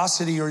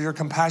generosity or your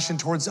compassion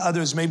towards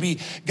others. Maybe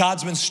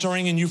God's been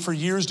stirring in you for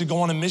years to go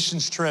on a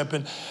missions trip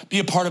and be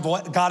a part of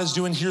what God is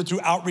doing here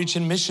through outreach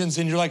and missions.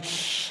 And you're like,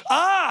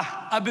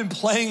 I've been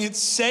playing it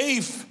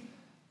safe.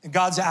 And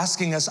God's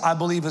asking us, I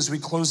believe, as we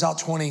close out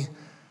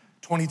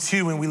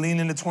 2022 and we lean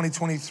into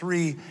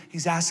 2023,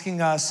 he's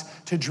asking us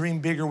to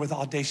dream bigger with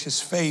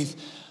audacious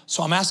faith.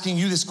 So I'm asking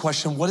you this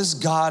question: what is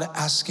God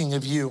asking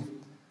of you?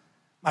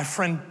 My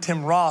friend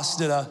Tim Ross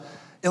did an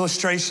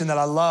illustration that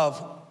I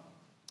love.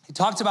 He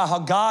talked about how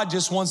God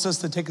just wants us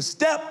to take a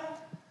step.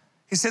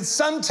 He said,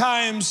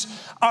 sometimes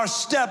our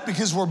step,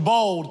 because we're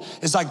bold,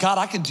 is like, God,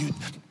 I can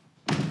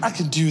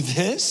do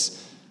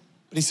this.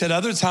 But he said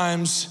other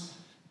times,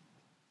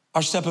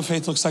 our step of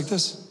faith looks like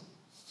this.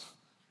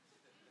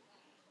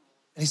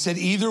 And he said,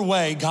 either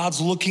way, God's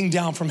looking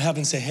down from heaven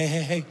and say,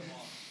 hey,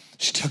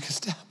 she took a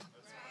step.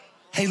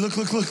 Hey, look,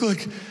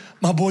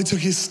 my boy took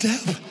his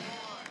step.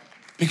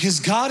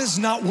 Because God is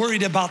not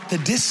worried about the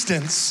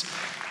distance.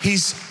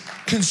 He's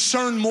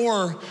concerned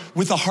more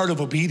with a heart of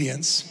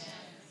obedience.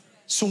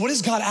 So what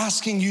is God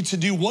asking you to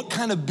do? What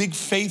kind of big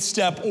faith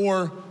step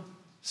or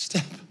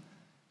step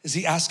is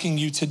he asking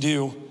you to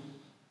do?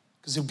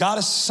 Because if God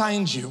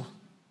assigned you,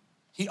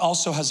 he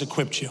also has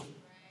equipped you.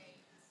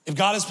 If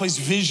God has placed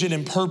vision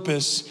and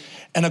purpose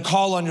and a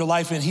call on your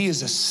life and he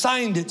has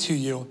assigned it to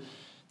you,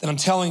 then I'm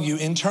telling you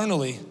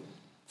internally,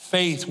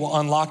 faith will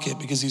unlock it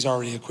because he's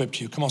already equipped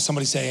you. Come on,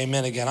 somebody say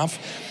amen again.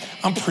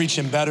 I'm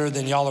preaching better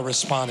than y'all are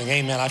responding.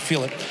 Amen, I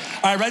feel it.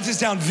 All right, write this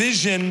down.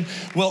 Vision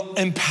will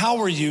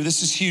empower you,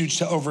 this is huge,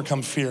 to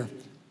overcome fear.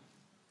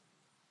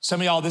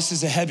 Some of y'all, this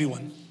is a heavy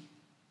one.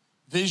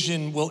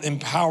 Vision will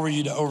empower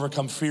you to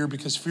overcome fear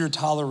because fear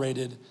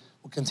tolerated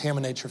will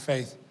contaminate your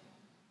faith.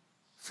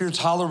 Fear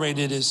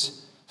tolerated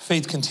is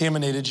faith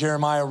contaminated.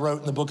 Jeremiah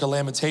wrote in the book of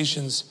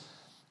Lamentations,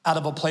 out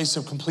of a place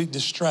of complete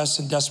distress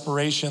and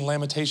desperation.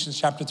 Lamentations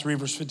chapter 3,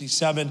 verse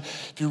 57.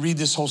 If you read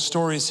this whole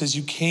story, it says,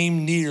 you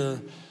came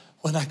near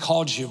when I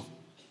called you.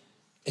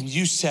 And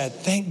you said,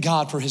 thank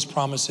God for his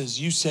promises.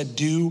 You said,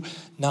 do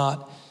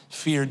not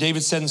fear.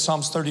 David said in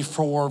Psalms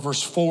 34,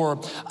 verse 4,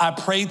 I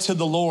prayed to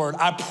the Lord.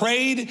 I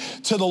prayed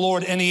to the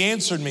Lord and he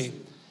answered me.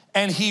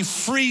 And he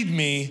freed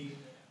me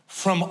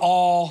from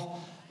all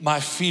my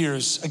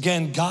fears.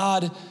 Again,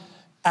 God,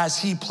 as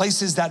he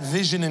places that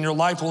vision in your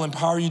life, will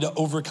empower you to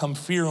overcome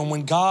fear. And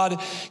when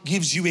God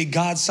gives you a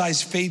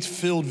God-sized,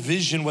 faith-filled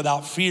vision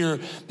without fear,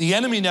 the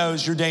enemy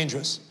knows you're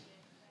dangerous.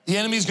 The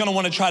enemy's gonna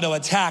wanna try to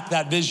attack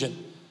that vision.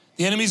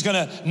 The enemy's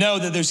gonna know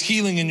that there's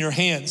healing in your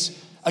hands.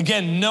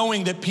 Again,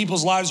 knowing that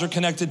people's lives are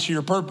connected to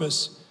your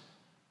purpose.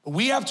 But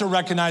we have to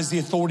recognize the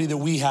authority that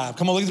we have.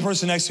 Come on, look at the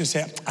person next to you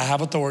and say, I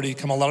have authority.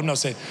 Come on, let them know,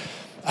 say,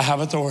 I have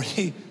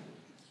authority.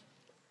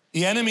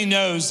 The enemy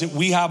knows that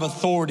we have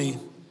authority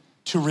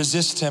to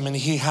resist him and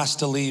he has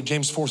to leave.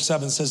 James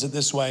 4:7 says it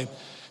this way.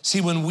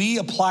 See, when we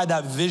apply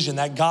that vision,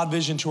 that God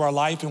vision to our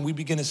life and we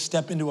begin to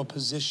step into a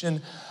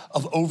position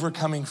of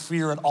overcoming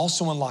fear, it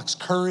also unlocks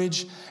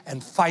courage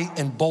and fight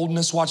and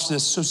boldness. Watch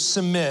this. So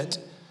submit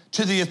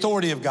to the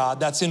authority of God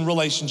that's in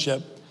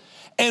relationship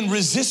and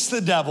resist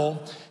the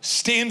devil,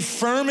 stand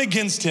firm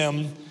against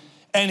him,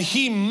 and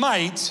he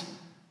might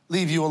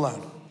leave you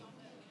alone.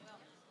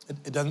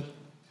 It doesn't.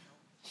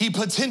 He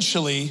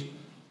potentially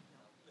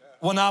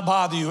will not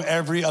bother you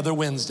every other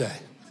Wednesday.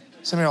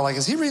 Some of you are like,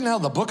 is he reading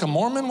out the Book of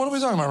Mormon? What are we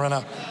talking about right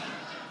now?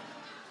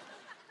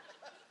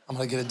 I'm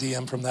gonna get a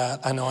DM from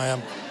that. I know I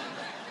am.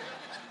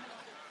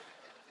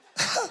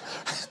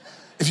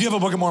 If you have a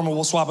Book of Mormon,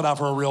 we'll swap it out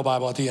for a real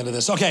Bible at the end of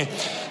this. Okay,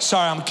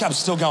 sorry, I'm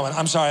still going.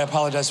 I'm sorry, I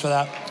apologize for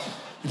that.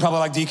 You probably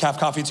like decaf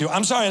coffee too.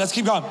 I'm sorry, let's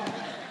keep going.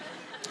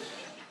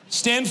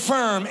 Stand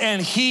firm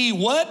and he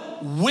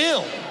what?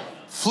 Will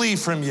flee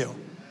from you.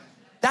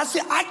 That's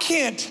it. I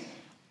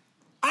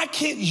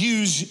can't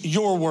use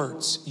your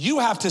words. You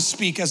have to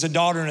speak as a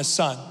daughter and a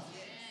son.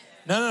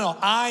 No.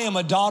 I am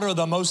a daughter of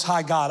the Most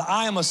High God.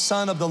 I am a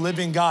son of the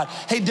living God.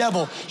 Hey,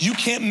 devil, you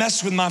can't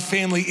mess with my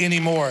family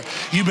anymore.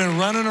 You've been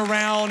running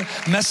around,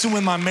 messing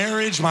with my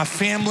marriage, my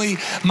family,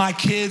 my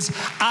kids.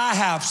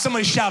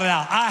 Somebody shout it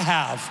out, I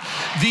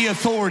have the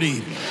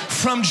authority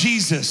from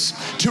Jesus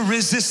to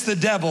resist the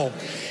devil,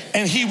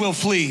 and he will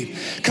flee.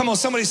 Come on,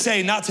 somebody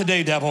say, not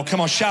today, devil.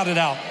 Come on, shout it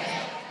out.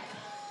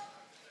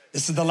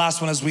 This is the last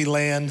one as we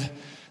land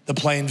the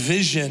plane.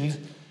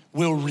 Vision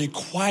will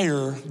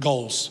require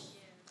goals.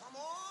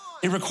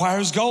 It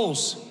requires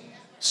goals.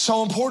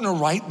 So important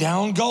to write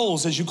down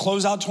goals as you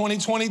close out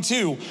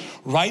 2022.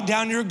 Write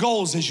down your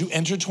goals as you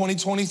enter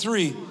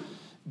 2023.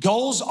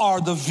 Goals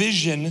are the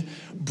vision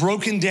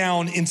broken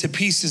down into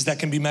pieces that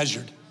can be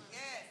measured.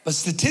 But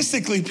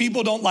statistically,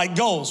 people don't like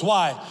goals.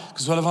 Why?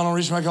 Because what if I don't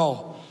reach my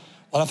goal?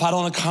 What if I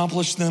don't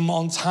accomplish them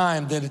on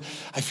time? Then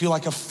I feel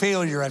like a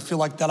failure. I feel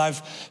like that I've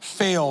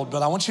failed.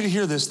 But I want you to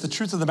hear this. The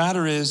truth of the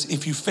matter is,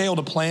 if you fail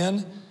to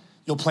plan,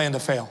 you'll plan to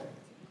fail.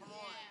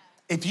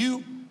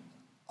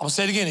 I'll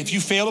say it again, if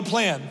you fail to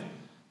plan,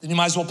 then you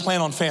might as well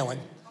plan on failing.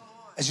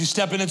 As you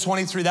step into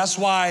 23, that's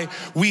why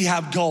we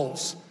have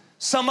goals.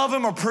 Some of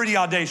them are pretty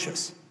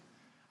audacious.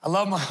 I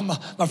love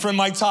my friend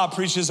Mike Todd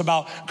preaches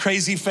about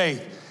crazy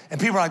faith.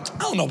 And people are like, I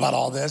don't know about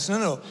all this.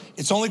 No.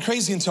 It's only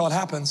crazy until it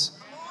happens.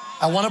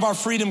 At one of our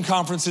freedom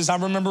conferences, I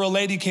remember a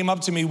lady came up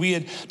to me. We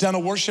had done a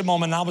worship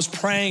moment and I was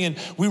praying and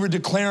we were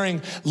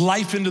declaring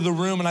life into the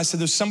room. And I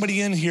said, there's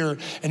somebody in here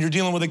and you're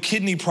dealing with a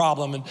kidney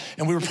problem.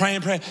 And we were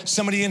praying.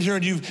 Somebody in here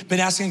and you've been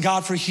asking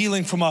God for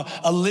healing from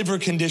a liver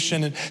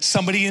condition. And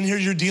somebody in here,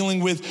 you're dealing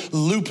with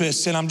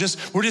lupus. And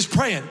we're just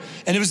praying.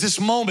 And it was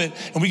this moment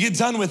and we get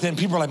done with it. And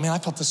people are like, man, I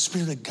felt the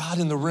Spirit of God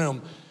in the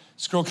room.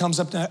 This girl comes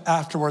up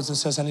afterwards and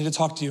says, I need to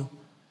talk to you.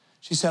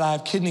 She said, I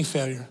have kidney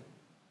failure.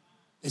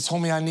 They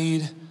told me I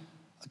need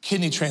a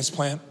kidney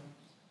transplant.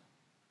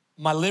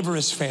 My liver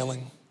is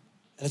failing,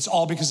 and it's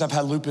all because I've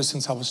had lupus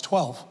since I was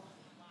 12.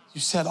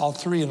 You said all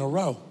three in a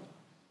row.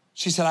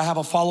 She said, I have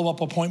a follow-up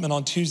appointment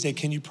on Tuesday.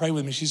 Can you pray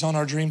with me? She's on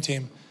our dream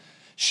team.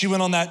 She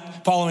went on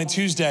that following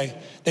Tuesday.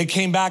 They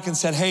came back and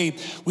said, hey,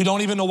 we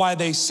don't even know why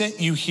they sent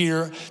you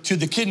here to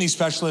the kidney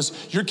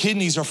specialist. Your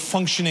kidneys are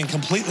functioning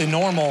completely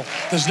normal.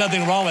 There's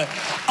nothing wrong with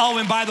it. Oh,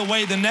 and by the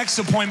way, the next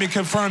appointment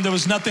confirmed there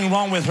was nothing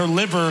wrong with her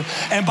liver.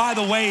 And by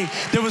the way,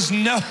 there was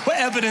no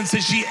evidence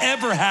that she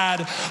ever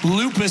had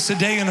lupus a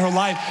day in her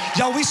life.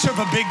 Y'all, we serve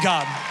a big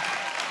God.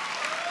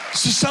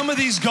 So some of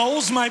these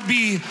goals might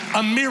be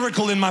a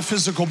miracle in my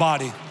physical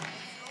body.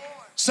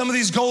 Some of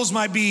these goals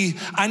might be,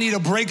 I need a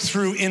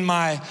breakthrough in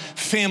my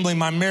family,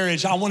 my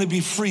marriage. I want to be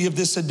free of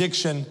this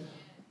addiction.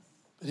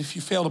 But if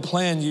you fail to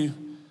plan, you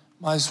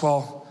might as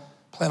well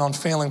plan on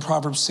failing.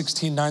 Proverbs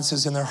 16:9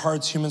 says, in their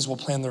hearts, humans will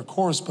plan their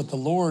course, but the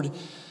Lord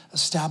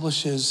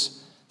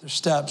establishes their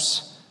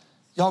steps.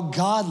 Y'all,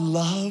 God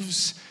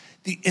loves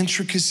the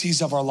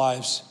intricacies of our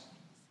lives.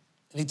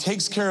 And he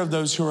takes care of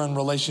those who are in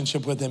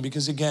relationship with him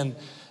because, again,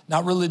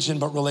 not religion,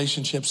 but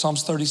relationship.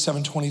 Psalms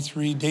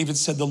 37:23, David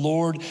said, the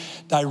Lord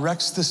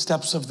directs the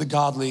steps of the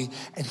godly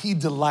and he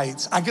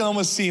delights. I can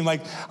almost see him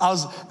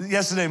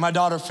yesterday, my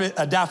daughter,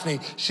 Daphne,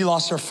 she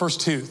lost her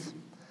first tooth.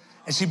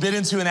 And she bit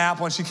into an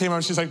apple and she came over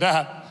and she's like,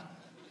 Dad.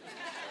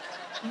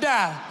 And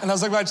I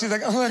was like, what? She's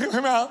like, oh,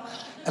 come out.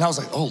 And I was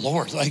like, oh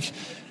Lord,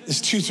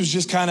 this tooth was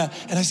just and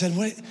I said,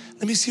 wait,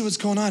 let me see what's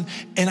going on.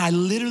 And I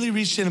literally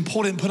reached in and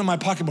pulled it and put it in my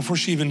pocket before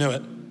she even knew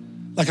it,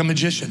 like a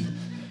magician.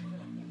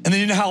 And then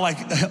you know how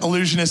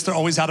illusionists, they're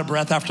always out of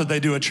breath after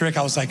they do a trick.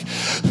 I was like,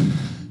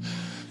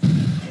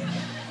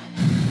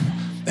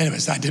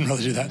 anyways, I didn't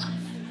really do that.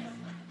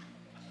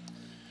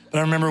 But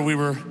I remember we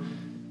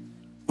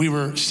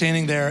were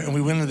standing there and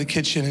we went into the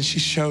kitchen and she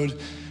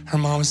showed her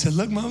mom and said,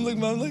 look, Mom,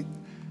 look.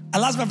 I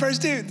lost my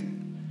first tooth.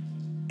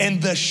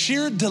 And the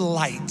sheer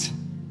delight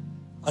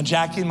on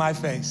Jackie and my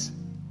face,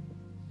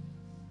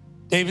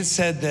 David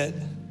said that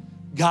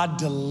God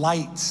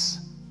delights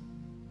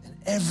in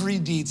every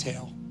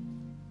detail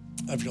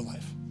of your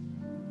life.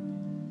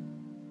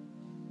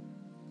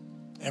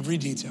 Every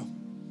detail.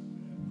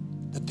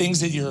 The things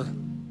that you're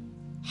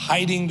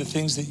hiding, the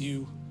things that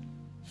you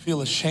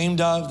feel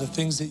ashamed of, the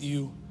things that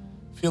you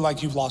feel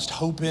like you've lost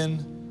hope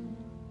in,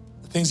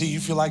 the things that you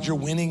feel like you're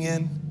winning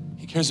in.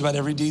 He cares about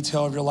every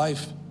detail of your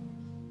life.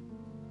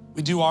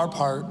 We do our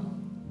part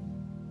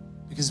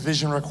because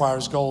vision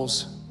requires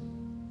goals.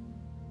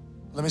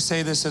 Let me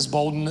say this as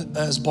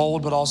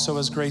bold, but also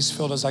as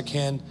grace-filled as I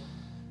can.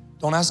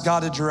 Don't ask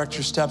God to direct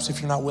your steps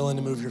if you're not willing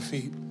to move your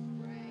feet.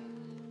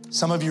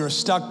 Some of you are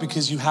stuck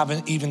because you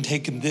haven't even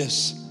taken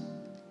this,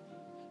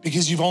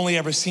 because you've only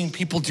ever seen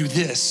people do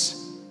this.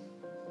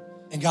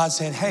 And God's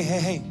saying, hey, hey,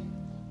 hey.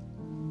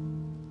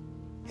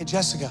 Hey,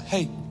 Jessica,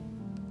 hey.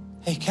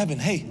 Hey, Kevin,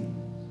 hey.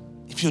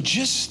 If you'll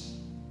just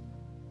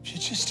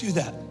do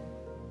that,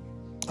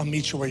 I'll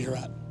meet you where you're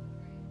at.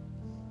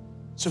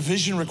 So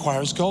vision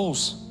requires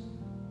goals.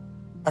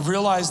 I've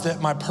realized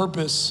that my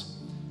purpose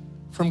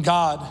from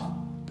God,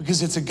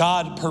 because it's a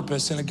God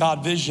purpose and a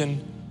God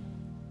vision,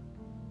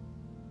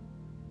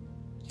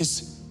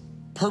 His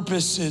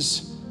purpose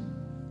is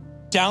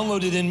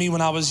downloaded in me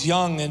when I was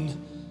young, and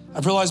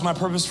I've realized my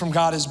purpose from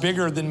God is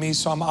bigger than me,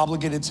 so I'm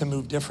obligated to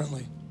move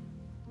differently.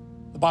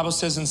 The Bible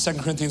says in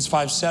 2 Corinthians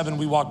 5:7,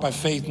 we walk by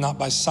faith, not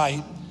by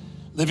sight,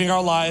 living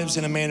our lives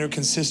in a manner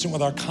consistent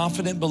with our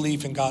confident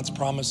belief in God's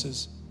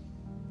promises.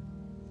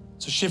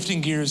 So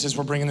shifting gears as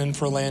we're bringing in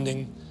for a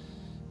landing,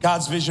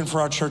 God's vision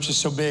for our church is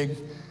so big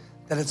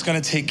that it's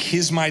gonna take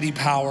His mighty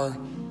power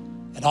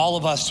and all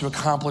of us to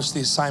accomplish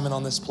the assignment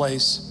on this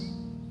place.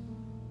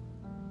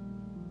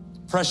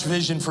 Fresh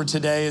vision for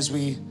today as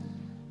we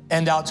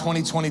end out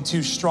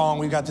 2022 strong.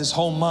 We've got this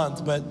whole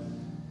month, but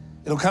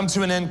it'll come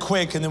to an end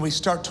quick, and then we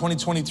start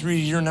 2023,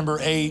 year number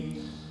 8.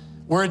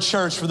 We're a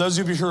church, for those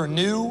of you who are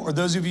new or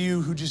those of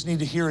you who just need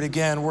to hear it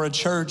again, we're a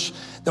church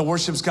that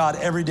worships God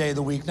every day of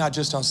the week, not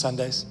just on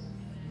Sundays.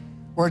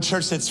 We're a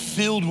church that's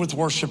filled with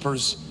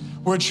worshipers.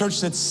 We're a church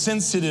that's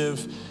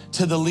sensitive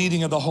to the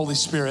leading of the Holy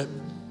Spirit.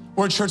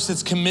 We're a church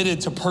that's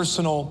committed to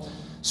personal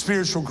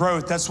spiritual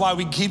growth. That's why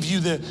we give you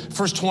the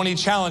first 20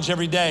 challenge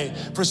every day.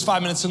 First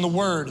 5 minutes in the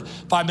Word,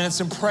 5 minutes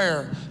in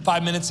prayer,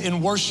 5 minutes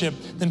in worship,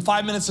 then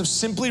 5 minutes of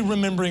simply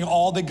remembering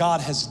all that God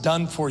has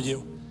done for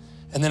you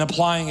and then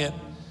applying it.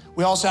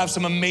 We also have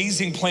some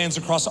amazing plans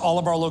across all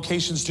of our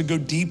locations to go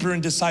deeper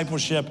in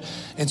discipleship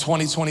in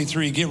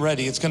 2023. Get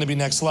ready, it's gonna be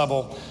next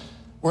level.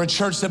 We're a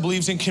church that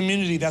believes in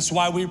community. That's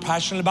why we're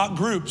passionate about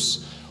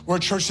groups. We're a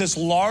church that's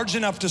large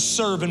enough to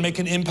serve and make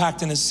an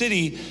impact in a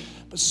city,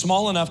 but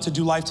small enough to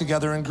do life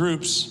together in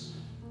groups.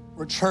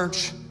 We're a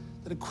church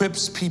that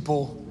equips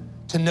people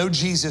to know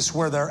Jesus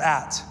where they're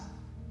at,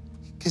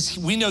 because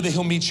we know that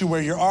He'll meet you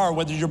where you are,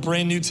 whether you're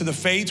brand new to the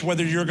faith,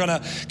 whether you're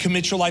gonna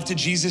commit your life to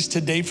Jesus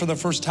today for the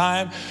first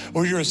time,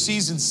 or you're a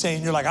seasoned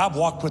saint, you're like, I've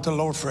walked with the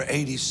Lord for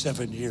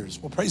 87 years.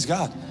 Well, praise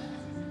God.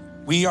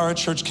 We are a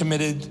church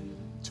committed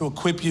to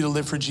equip you to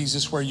live for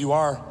Jesus where you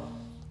are.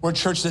 We're a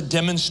church that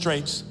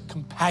demonstrates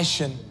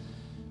compassion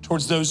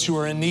towards those who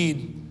are in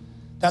need.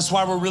 That's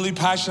why we're really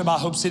passionate about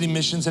Hope City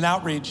missions and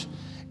outreach.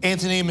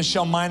 Anthony and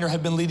Michelle Miner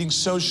have been leading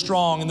so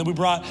strong. And then we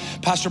brought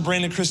Pastor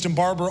Brandon and Kristen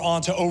Barber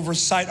on to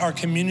oversight our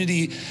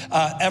community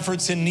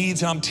efforts and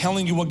needs. And I'm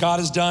telling you, what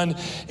God has done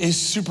is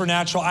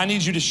supernatural. I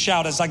need you to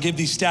shout as I give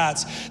these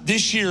stats.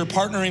 This year,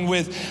 partnering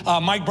with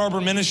Mike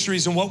Barber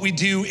Ministries and what we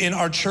do in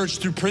our church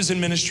through prison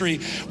ministry,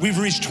 we've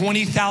reached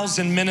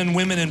 20,000 men and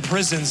women in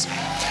prisons.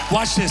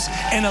 Watch this.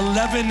 And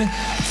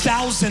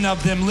 11,000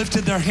 of them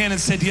lifted their hand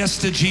and said yes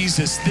to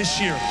Jesus this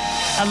year.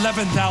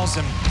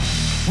 11,000.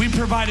 We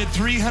provided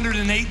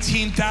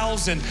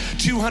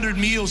 318,200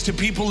 meals to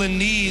people in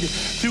need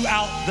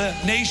throughout the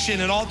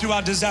nation and all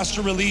throughout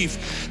disaster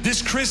relief.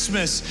 This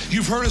Christmas,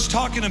 you've heard us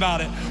talking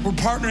about it. We're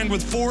partnering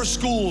with 4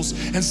 schools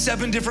and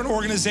 7 different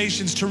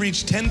organizations to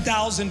reach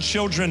 10,000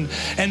 children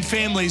and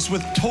families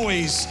with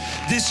toys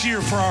this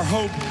year for our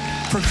Hope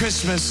for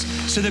Christmas,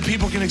 so that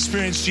people can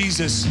experience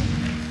Jesus.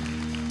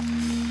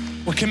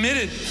 We're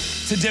committed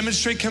to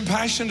demonstrate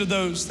compassion to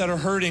those that are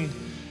hurting.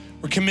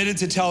 We're committed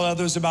to tell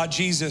others about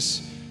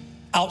Jesus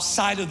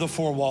outside of the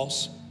 4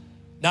 walls,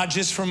 not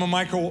just from a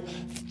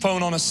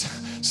microphone on a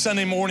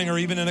Sunday morning or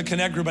even in a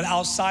connect group, but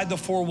outside the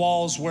 4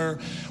 walls where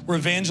we're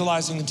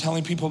evangelizing and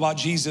telling people about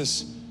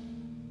Jesus.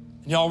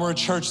 And y'all, we're a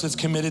church that's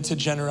committed to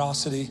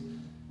generosity.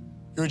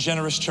 You're a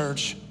generous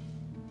church.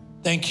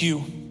 Thank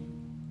you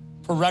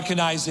for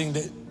recognizing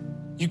that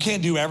you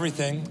can't do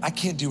everything. I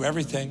can't do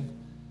everything.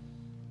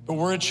 But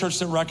we're a church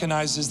that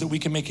recognizes that we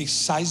can make a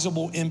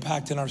sizable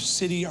impact in our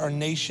city, our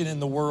nation, and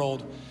the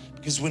world.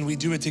 Because when we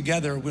do it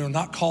together, we're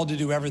not called to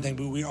do everything,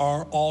 but we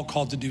are all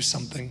called to do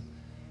something.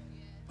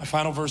 My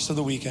final verse of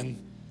the weekend,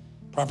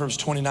 Proverbs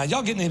 29.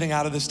 Y'all getting anything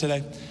out of this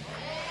today?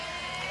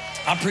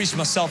 I preached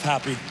myself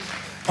happy.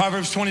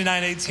 Proverbs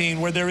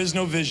 29:18, where there is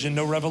no vision,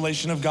 no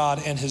revelation of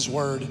God and His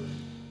word,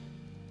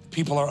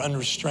 people are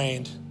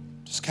unrestrained,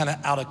 just kind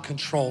of out of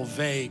control,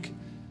 vague,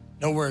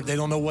 no word. They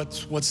don't know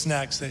what's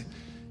next. They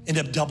end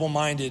up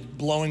double-minded,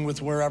 blowing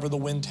with wherever the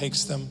wind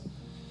takes them.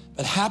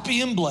 But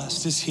happy and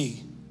blessed is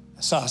he,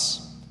 that's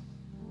us,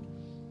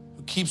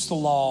 who keeps the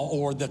law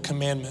or the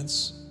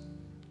commandments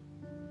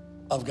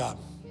of God.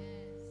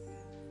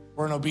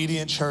 We're an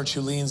obedient church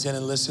who leans in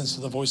and listens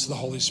to the voice of the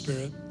Holy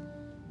Spirit.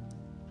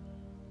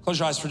 Close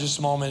your eyes for just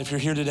a moment. If you're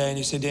here today and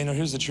you say, Daniel,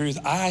 here's the truth.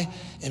 I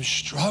am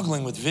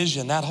struggling with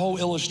vision. That whole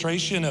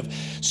illustration of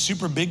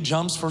super big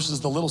jumps versus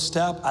the little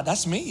step,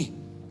 that's me.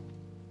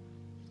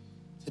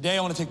 Today,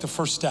 I want to take the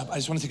first step. I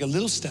just want to take a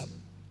little step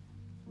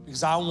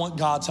because I want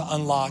God to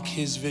unlock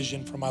his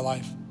vision for my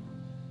life.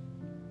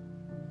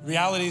 The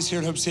reality is here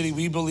at Hope City,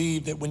 we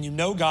believe that when you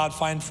know God,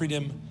 find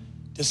freedom,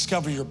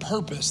 discover your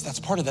purpose, that's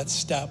part of that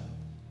step.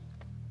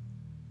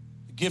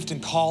 The gift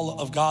and call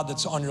of God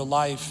that's on your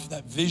life,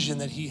 that vision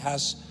that he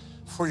has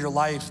for your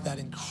life, that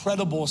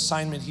incredible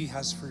assignment he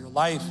has for your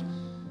life,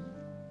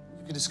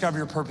 you can discover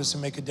your purpose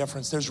and make a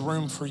difference. There's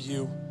room for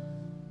you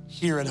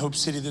here at Hope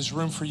City. There's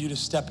room for you to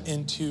step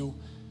into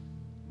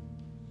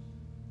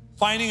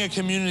finding a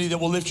community that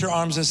will lift your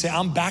arms and say,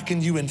 I'm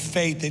backing you in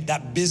faith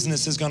that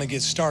business is gonna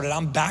get started.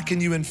 I'm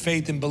backing you in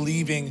faith and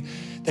believing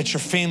that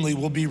your family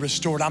will be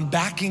restored. I'm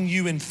backing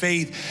you in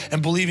faith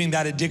and believing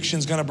that addiction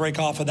is gonna break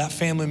off of that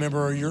family member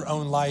or your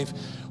own life.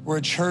 We're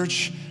a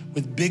church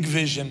with big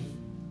vision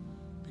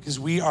because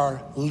we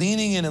are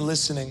leaning in and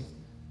listening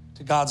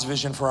to God's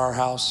vision for our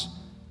house.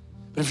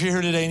 But if you're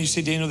here today and you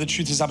say, Daniel, the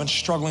truth is I've been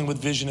struggling with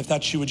vision. If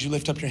that's you, would you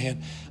lift up your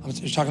hand?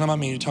 You're talking about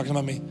me, you're talking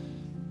about me.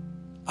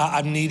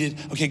 I've needed,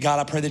 okay, God,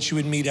 I pray that you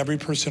would meet every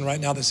person right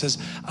now that says,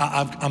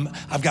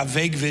 I've got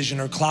vague vision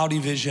or cloudy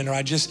vision, or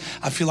I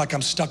feel like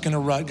I'm stuck in a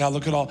rut. God,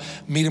 look at all,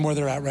 meet them where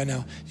they're at right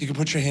now. You can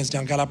put your hands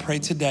down. God, I pray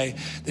today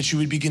that you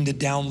would begin to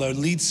download,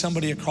 lead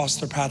somebody across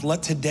their path.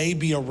 Let today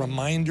be a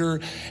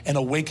reminder and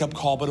a wake-up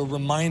call, but a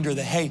reminder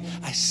that, hey,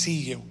 I see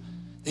you.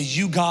 That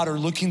you, God, are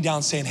looking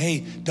down saying,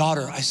 hey,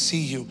 daughter, I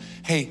see you.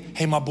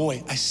 Hey, my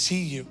boy, I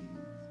see you.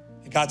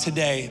 And God,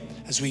 today,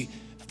 as we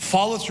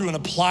follow through and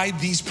apply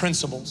these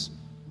principles,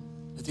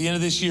 at the end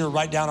of this year,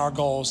 write down our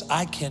goals.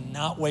 I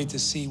cannot wait to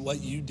see what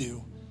you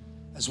do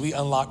as we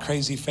unlock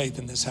crazy faith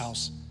in this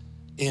house.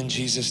 In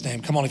Jesus'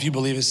 name. Come on, if you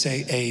believe it,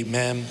 say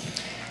amen.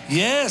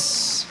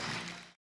 Yes.